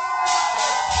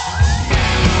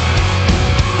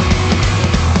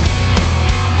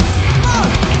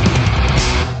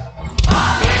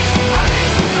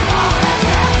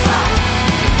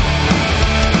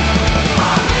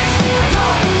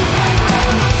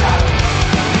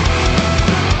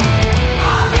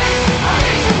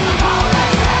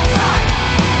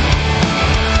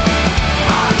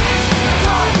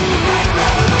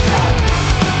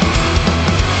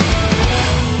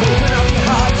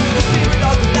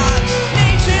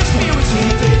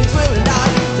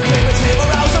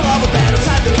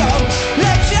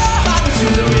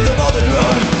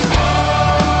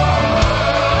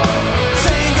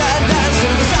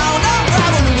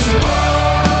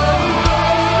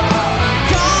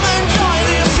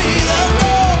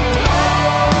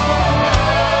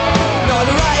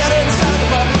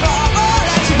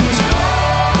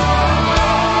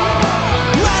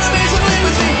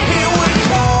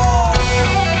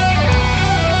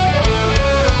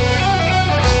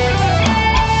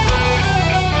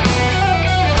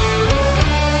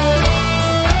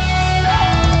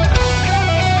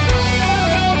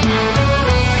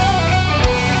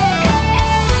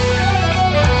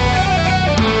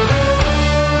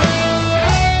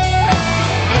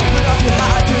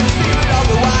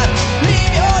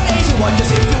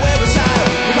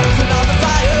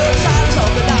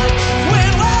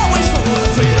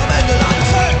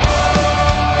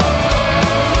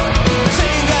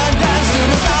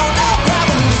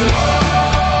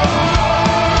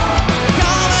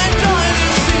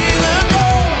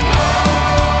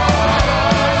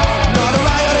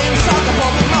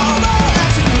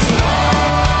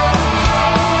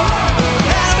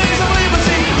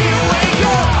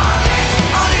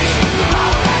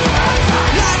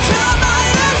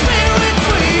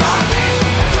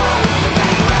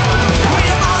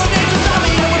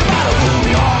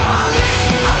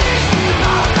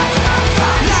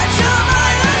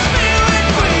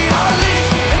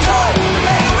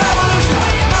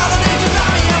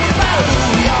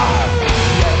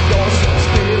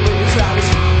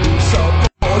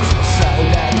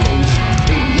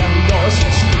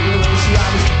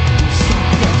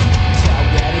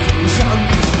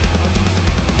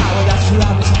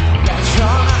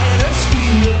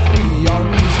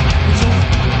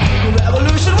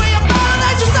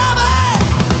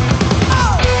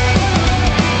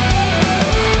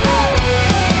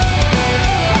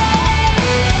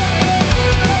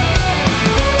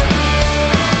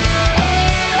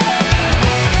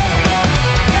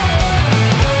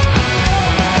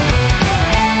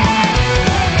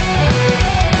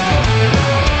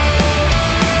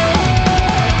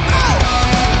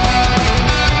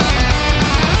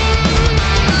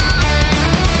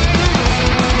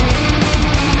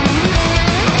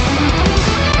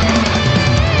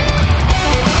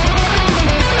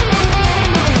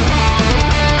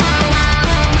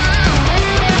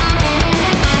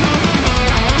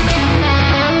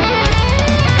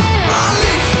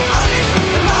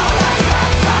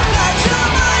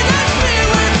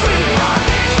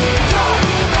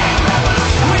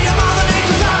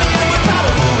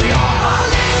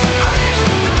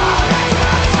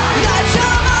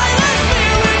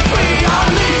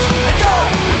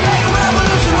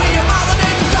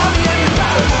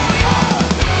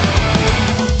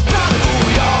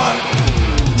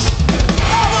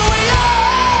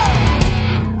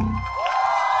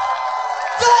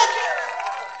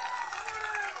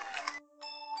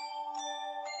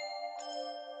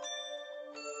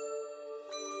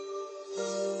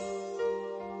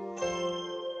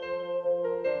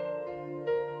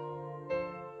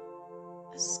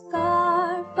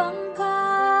 Scarf uncovers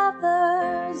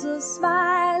a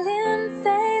smiling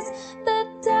face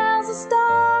that tells a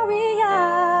story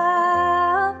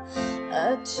of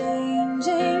a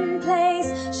changing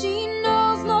place. She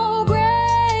knows no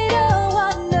greater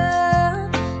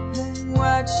wonder than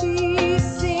what she's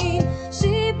seen.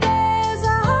 She bears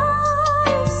a heart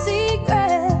of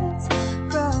secrets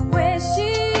from where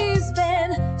she's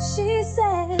been. She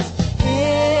says,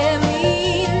 "Hear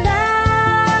me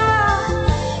now,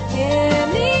 hear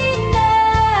me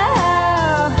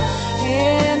now,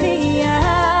 hear me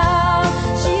out."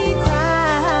 She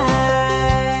cries,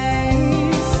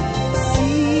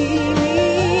 "See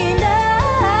me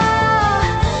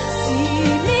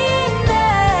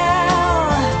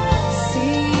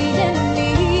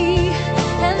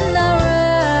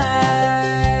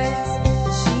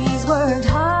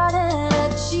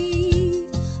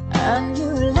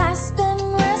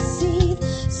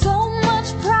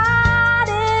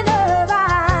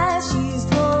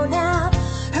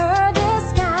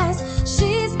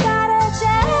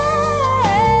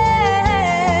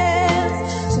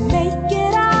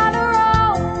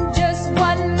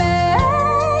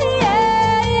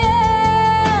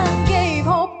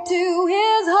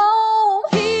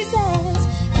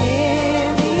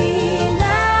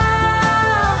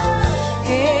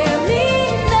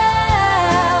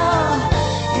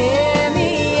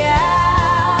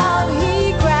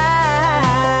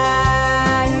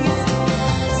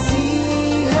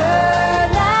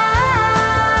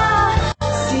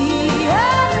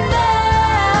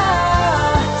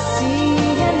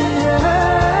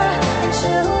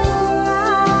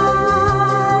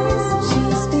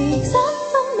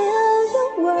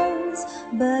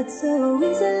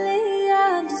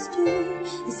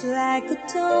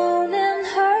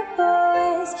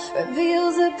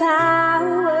reveals the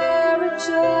power of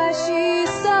joy. She's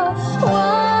so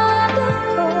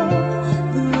wonderful,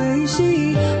 the way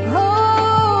she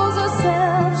holds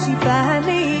herself. She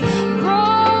finally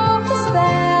broke the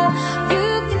spell. You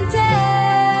can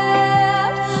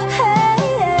tell.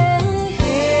 Hey,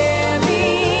 hear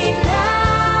me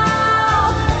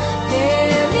now,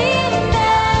 hear me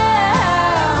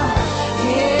now,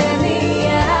 hear me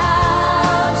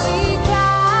out. She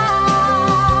cries.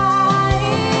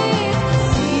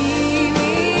 See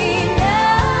me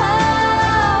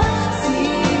now,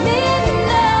 see me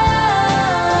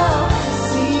now,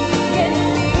 see in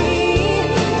me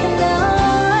and eyes.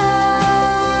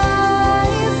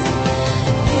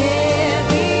 Hear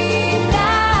me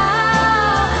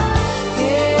now,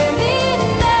 hear me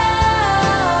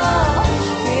now,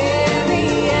 hear me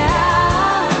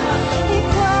out. He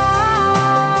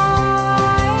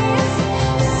cries.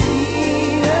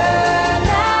 See her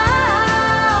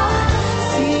now,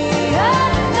 see her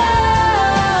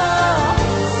now,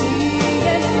 see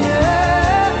in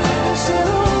her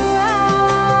she'll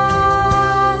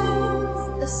rise.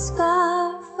 The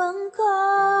scarf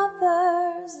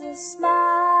uncovers the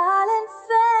smiling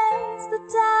face that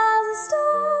tells the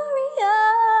story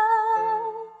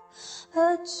of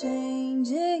a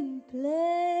changing place.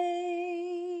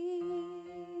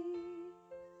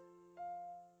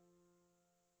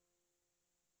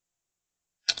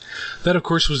 That, of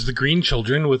course, was the Green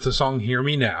Children with the song Hear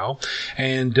Me Now.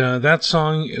 And that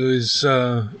song is,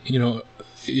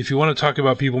 if you want to talk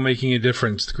about people making a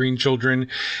difference, the Green Children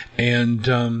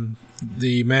and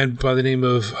the man by the name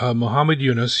of Muhammad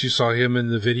Yunus, you saw him in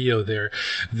the video there,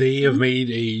 they have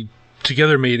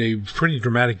together made a pretty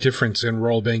dramatic difference in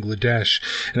rural Bangladesh.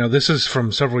 Now, this is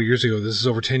from several years ago. This is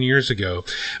over 10 years ago.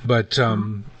 But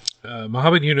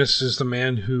Muhammad Yunus is the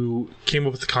man who came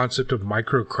up with the concept of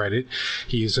microcredit.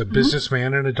 He's a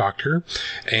businessman and a doctor,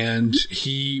 and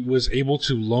he was able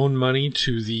to loan money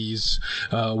to these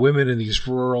women in these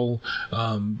rural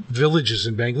villages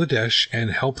in Bangladesh and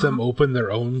help them open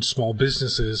their own small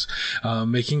businesses,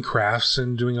 making crafts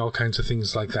and doing all kinds of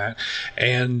things like that,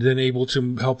 and then able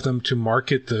to help them to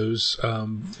market those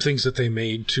things that they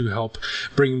made to help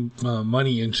bring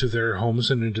money into their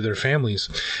homes and into their families.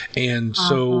 And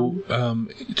so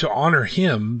to honor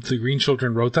him, the Green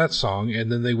Children wrote that song,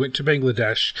 and then they went to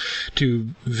Bangladesh to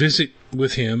visit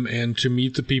with him and to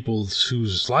meet the people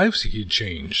whose lives he had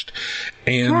changed.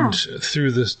 And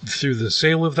through the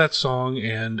sale of that song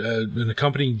and an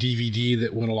accompanying DVD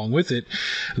that went along with it,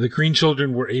 the Green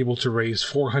Children were able to raise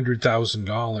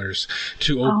 $400,000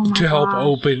 to help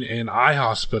open an eye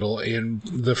hospital, in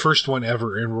the first one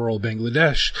ever in rural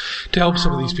Bangladesh, to help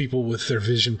some of these people with their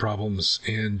vision problems.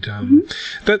 And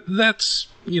that's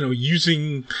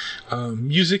using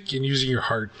music and using your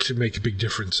heart to make a big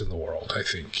difference in the world. I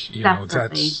think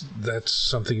that's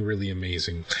something really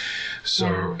amazing.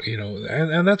 So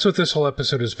and that's what this whole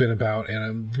episode has been about. And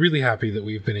I'm really happy that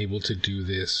we've been able to do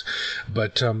this.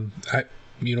 But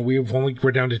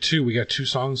we're down to 2. We got 2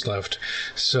 songs left.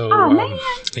 So,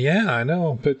 yeah, I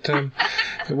know, but,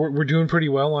 we're doing pretty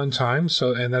well on time.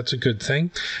 So, and that's a good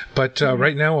thing. But,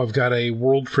 right now I've got a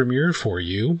world premiere for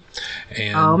you.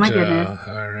 And, oh my goodness.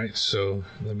 All right. So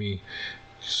let me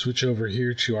switch over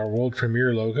here to our world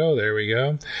premiere logo. There we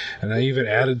go. And I even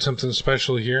added something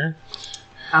special here.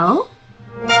 Oh?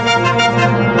 All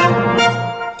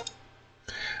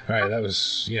right. That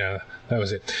was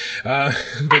it. I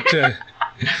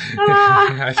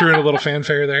threw in a little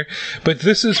fanfare there. But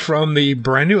this is from the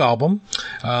brand new album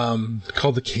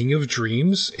called The King of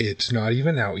Dreams. It's not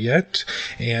even out yet.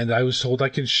 And I was told I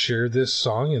could share this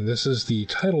song. And this is the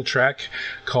title track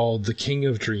called The King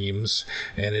of Dreams.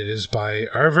 And it is by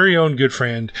our very own good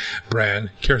friend, Bran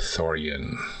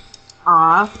Kerthorian.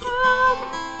 Awesome.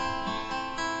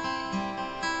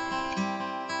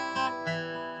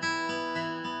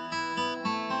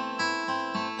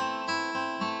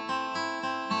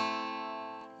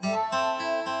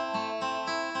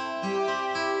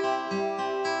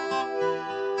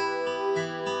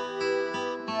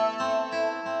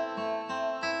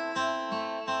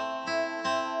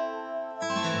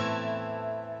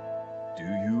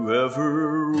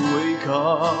 Ever wake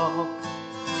up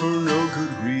for no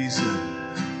good reason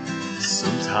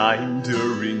sometime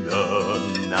during the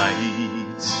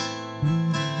night?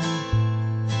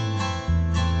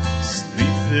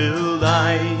 Sleep-filled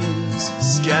eyes,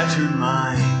 scattered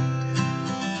mind,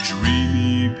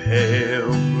 dreamy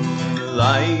pale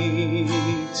moonlight.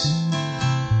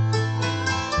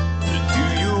 Do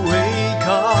you wake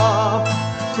up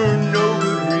for no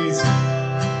good reason?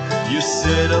 You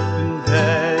sit up in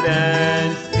bed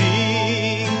and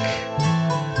think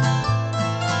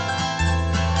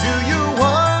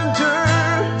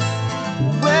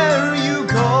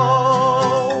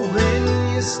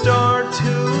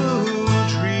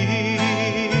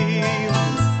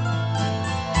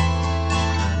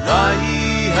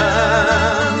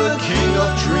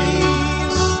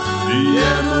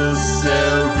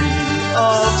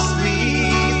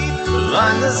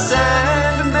the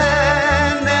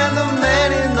Sandman and the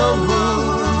Man in the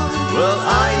Moon. Well,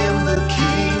 I am the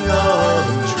king of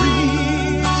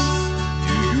dreams.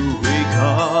 Do you wake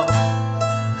up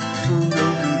for no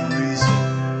good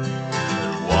reason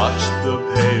and watch the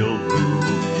pale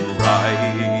moon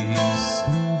rise?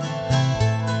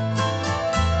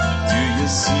 Do you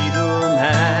see the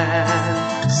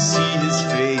man, see his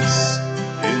face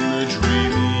in the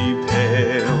dreamy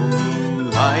pale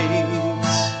moonlight?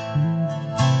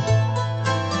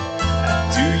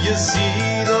 Do you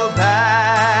see the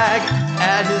bag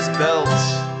at his belt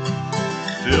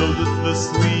filled with the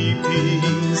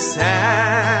sleeping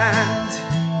sand?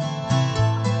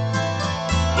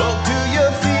 Well, do you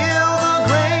feel the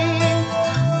grain,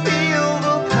 feel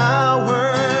the power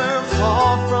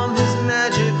fall from his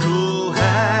magical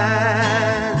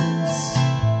hands?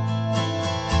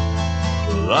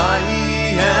 Well, I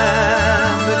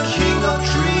am the king of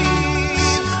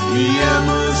dreams, the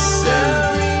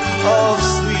emissary of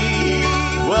sleep.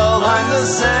 Well, I'm the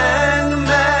Sandman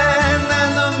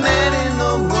and the Man in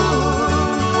the Moon.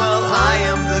 Well, I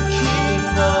am the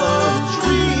king of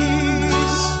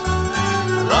dreams.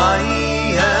 I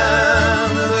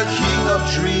am the king of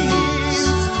dreams,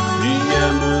 the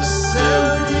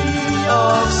emissary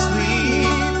of sleep.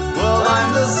 Well,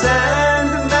 I'm the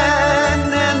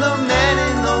Sandman and the Man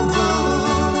in the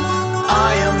Moon.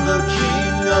 I am the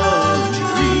king of dreams.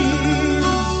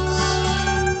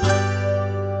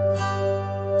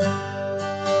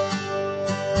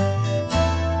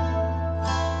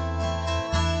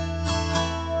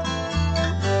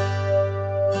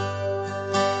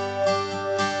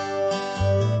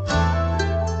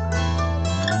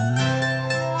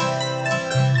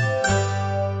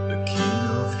 The king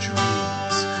of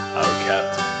dreams, our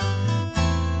captain.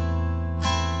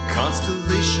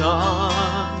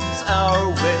 Constellations, our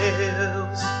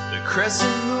whales. The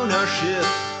crescent moon, our ship.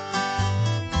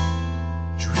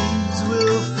 Dreams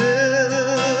will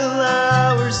fill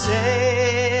our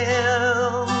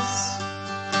sails.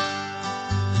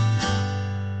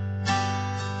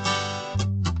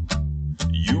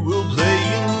 You will play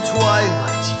in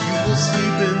twilight, you will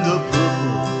sleep in the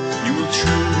purple, you will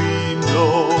truly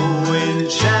know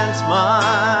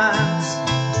enchantment.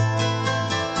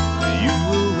 You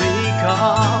will wake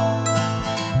up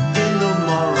in the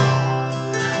morrow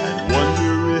and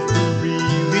wonder if it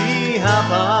really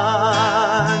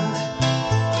happened.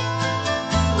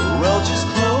 Well, just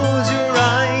close your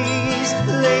eyes,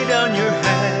 lay down your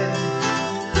head,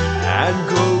 and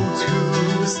go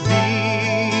to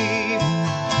sleep.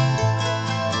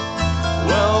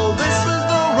 Well, this is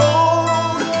the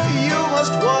road you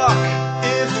must walk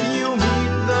if you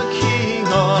meet the king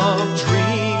of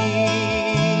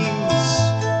dreams.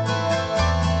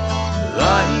 I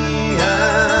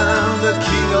am the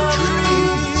king of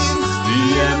dreams, the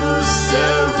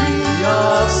emissary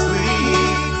of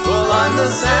sleep. Well, I'm the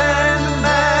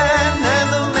Sandman and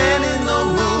the Man in the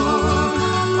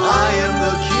Moon. I am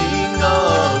the king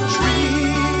of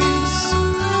dreams.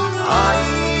 I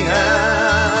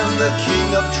am the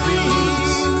king of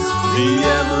dreams, the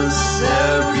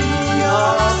emissary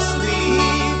of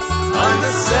sleep. I'm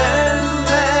the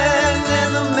Sandman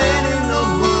and the Man in the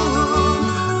Moon.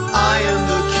 I am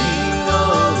the king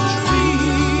of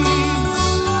dreams.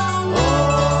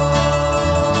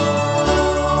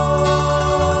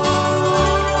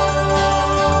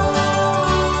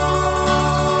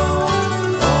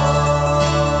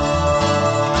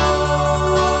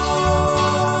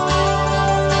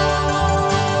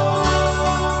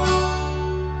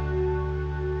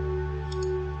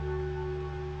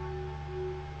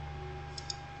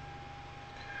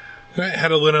 I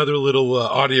had another little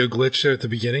audio glitch there at the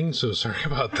beginning, so sorry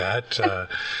about that.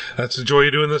 That's the joy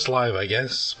of doing this live, I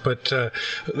guess. But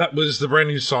that was the brand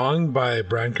new song by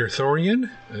Brian Carthorian.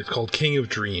 It's called King of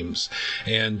Dreams.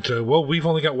 And, well, we've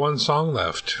only got one song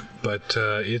left, but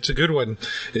it's a good one.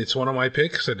 It's one of my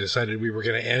picks. I decided we were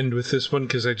going to end with this one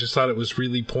because I just thought it was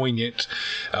really poignant.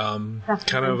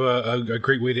 Kind of a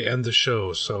great way to end the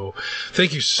show. So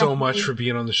thank you so much for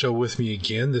being on the show with me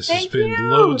again. This has been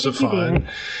loads of fun.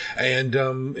 And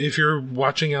if you're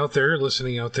watching out there,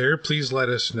 listening out there, please let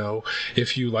us know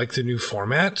if you like the new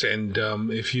format and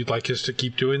if you'd like us to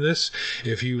keep doing this.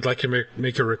 If you'd like to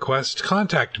make a request,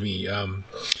 contact me.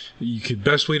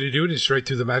 Best way to do it is right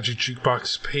through the Magic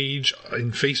Jukebox page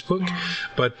in Facebook.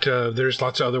 But there's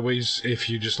lots of other ways if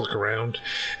you just look around.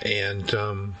 And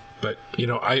But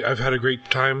I've had a great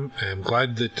time. I'm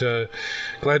glad that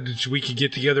we could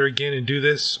get together again and do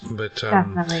this. But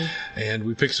Definitely. And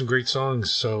we picked some great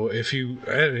songs. So if you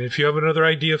have another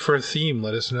idea for a theme,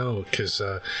 let us know, because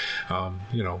I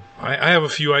have a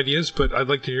few ideas, but I'd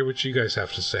like to hear what you guys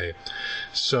have to say.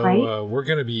 So we're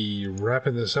going to be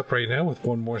wrapping this up right now with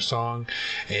one more song,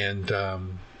 and I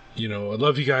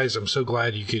love you guys. I'm so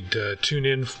glad you could tune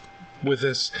in with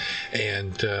us,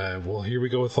 and here we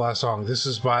go with the last song. This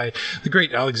is by the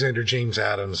great Alexander James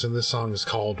Adams, and this song is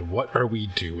called "What Are We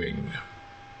Doing?"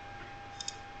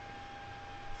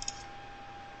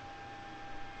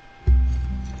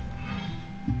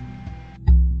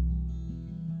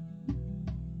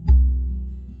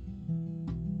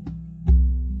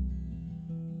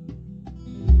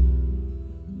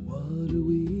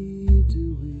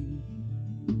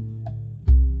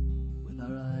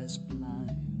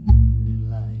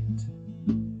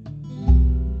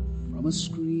 A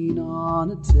screen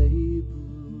on a table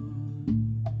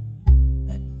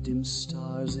that dim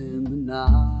stars in the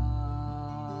night.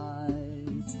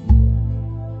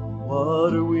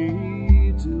 What are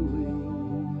we doing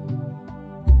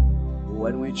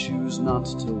when we choose not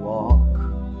to walk?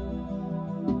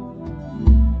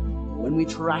 When we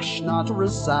trash, not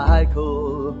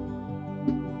recycle?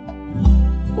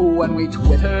 When we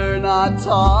Twitter, not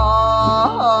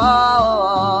talk?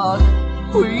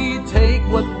 We take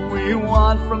what we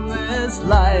want from this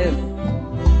life,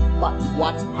 but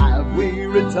what have we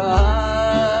returned?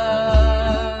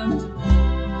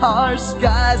 Our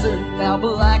skies are now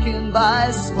blackened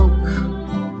by smoke,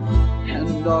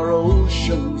 and our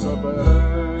oceans are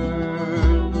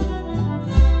burned.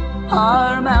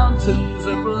 Our mountains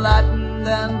are flattened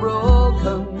and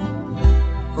broken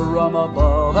from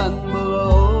above and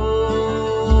below.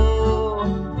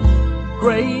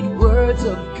 Great words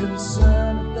of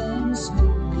concern have been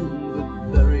spoken, but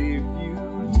very few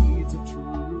deeds of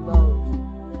true love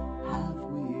have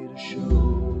we to show.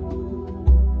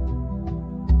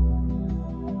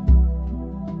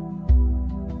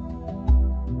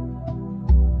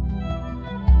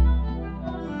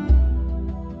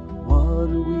 What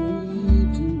are we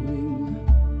doing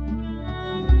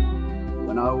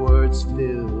when our words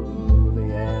fill the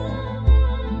air?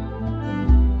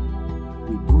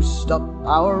 Boost up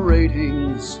our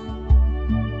ratings.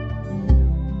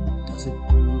 Does it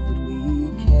prove that we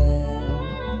care?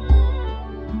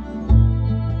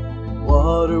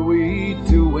 What are we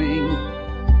doing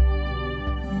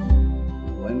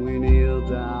when we kneel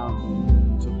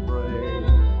down to pray?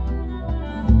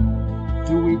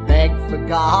 Do we beg for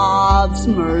God's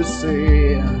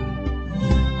mercy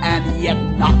and yet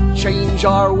not change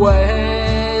our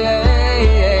way?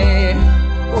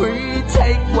 We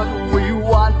take what we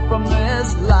want from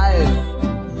this life,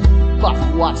 but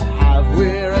what have we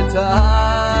returned?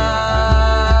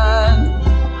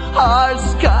 Our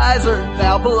skies are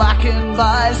now blackened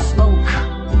by smoke,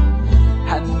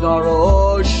 and our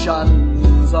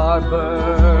oceans are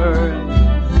burned.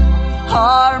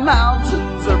 Our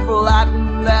mountains are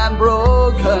flattened and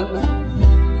broken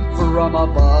from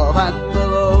above and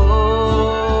below.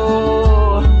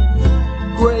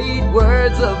 Great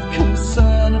words of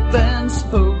concern have been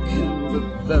spoken, but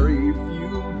very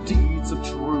few deeds of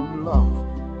true love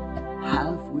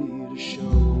have we to show.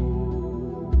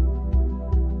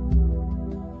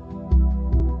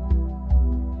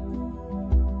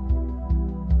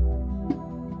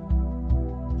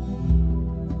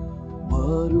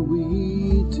 What are we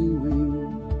doing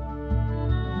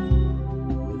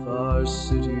with our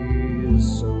cities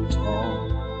so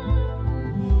tall,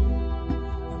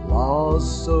 our laws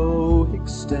so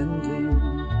extending,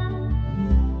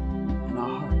 and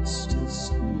our hearts still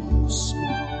so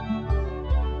small?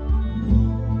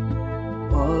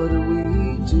 What are we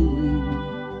doing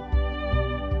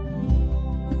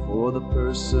for the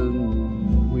person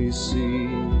we see?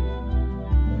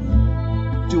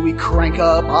 Do we crank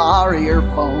up our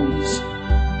earphones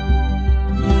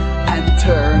and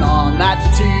turn on that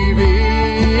TV?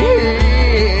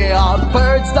 Our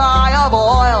birds die of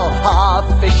oil, our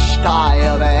fish die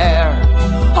of air.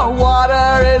 Our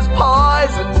water is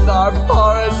poisoned, our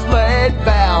forests laid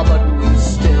bare, but we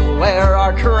still wear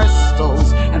our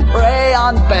crystals and pray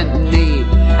on bent knee,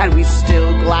 and we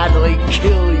still gladly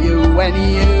kill you when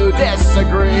you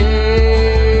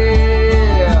disagree.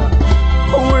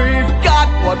 We've got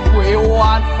what we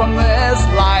want from this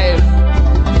life,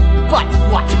 but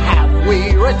what have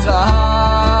we returned?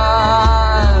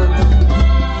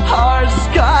 Our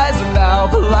skies are now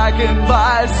blackened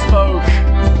by smoke,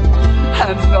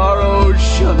 and our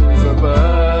oceans are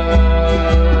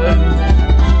burned.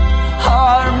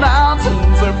 Our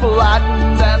mountains are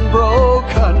flattened and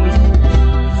broken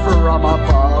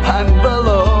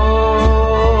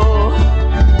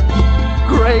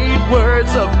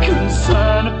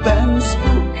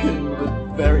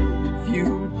very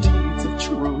few deeds of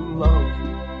true love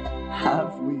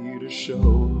have we to show.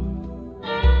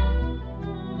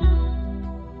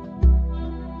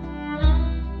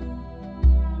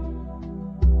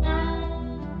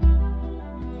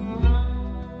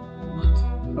 What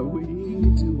are we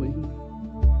doing?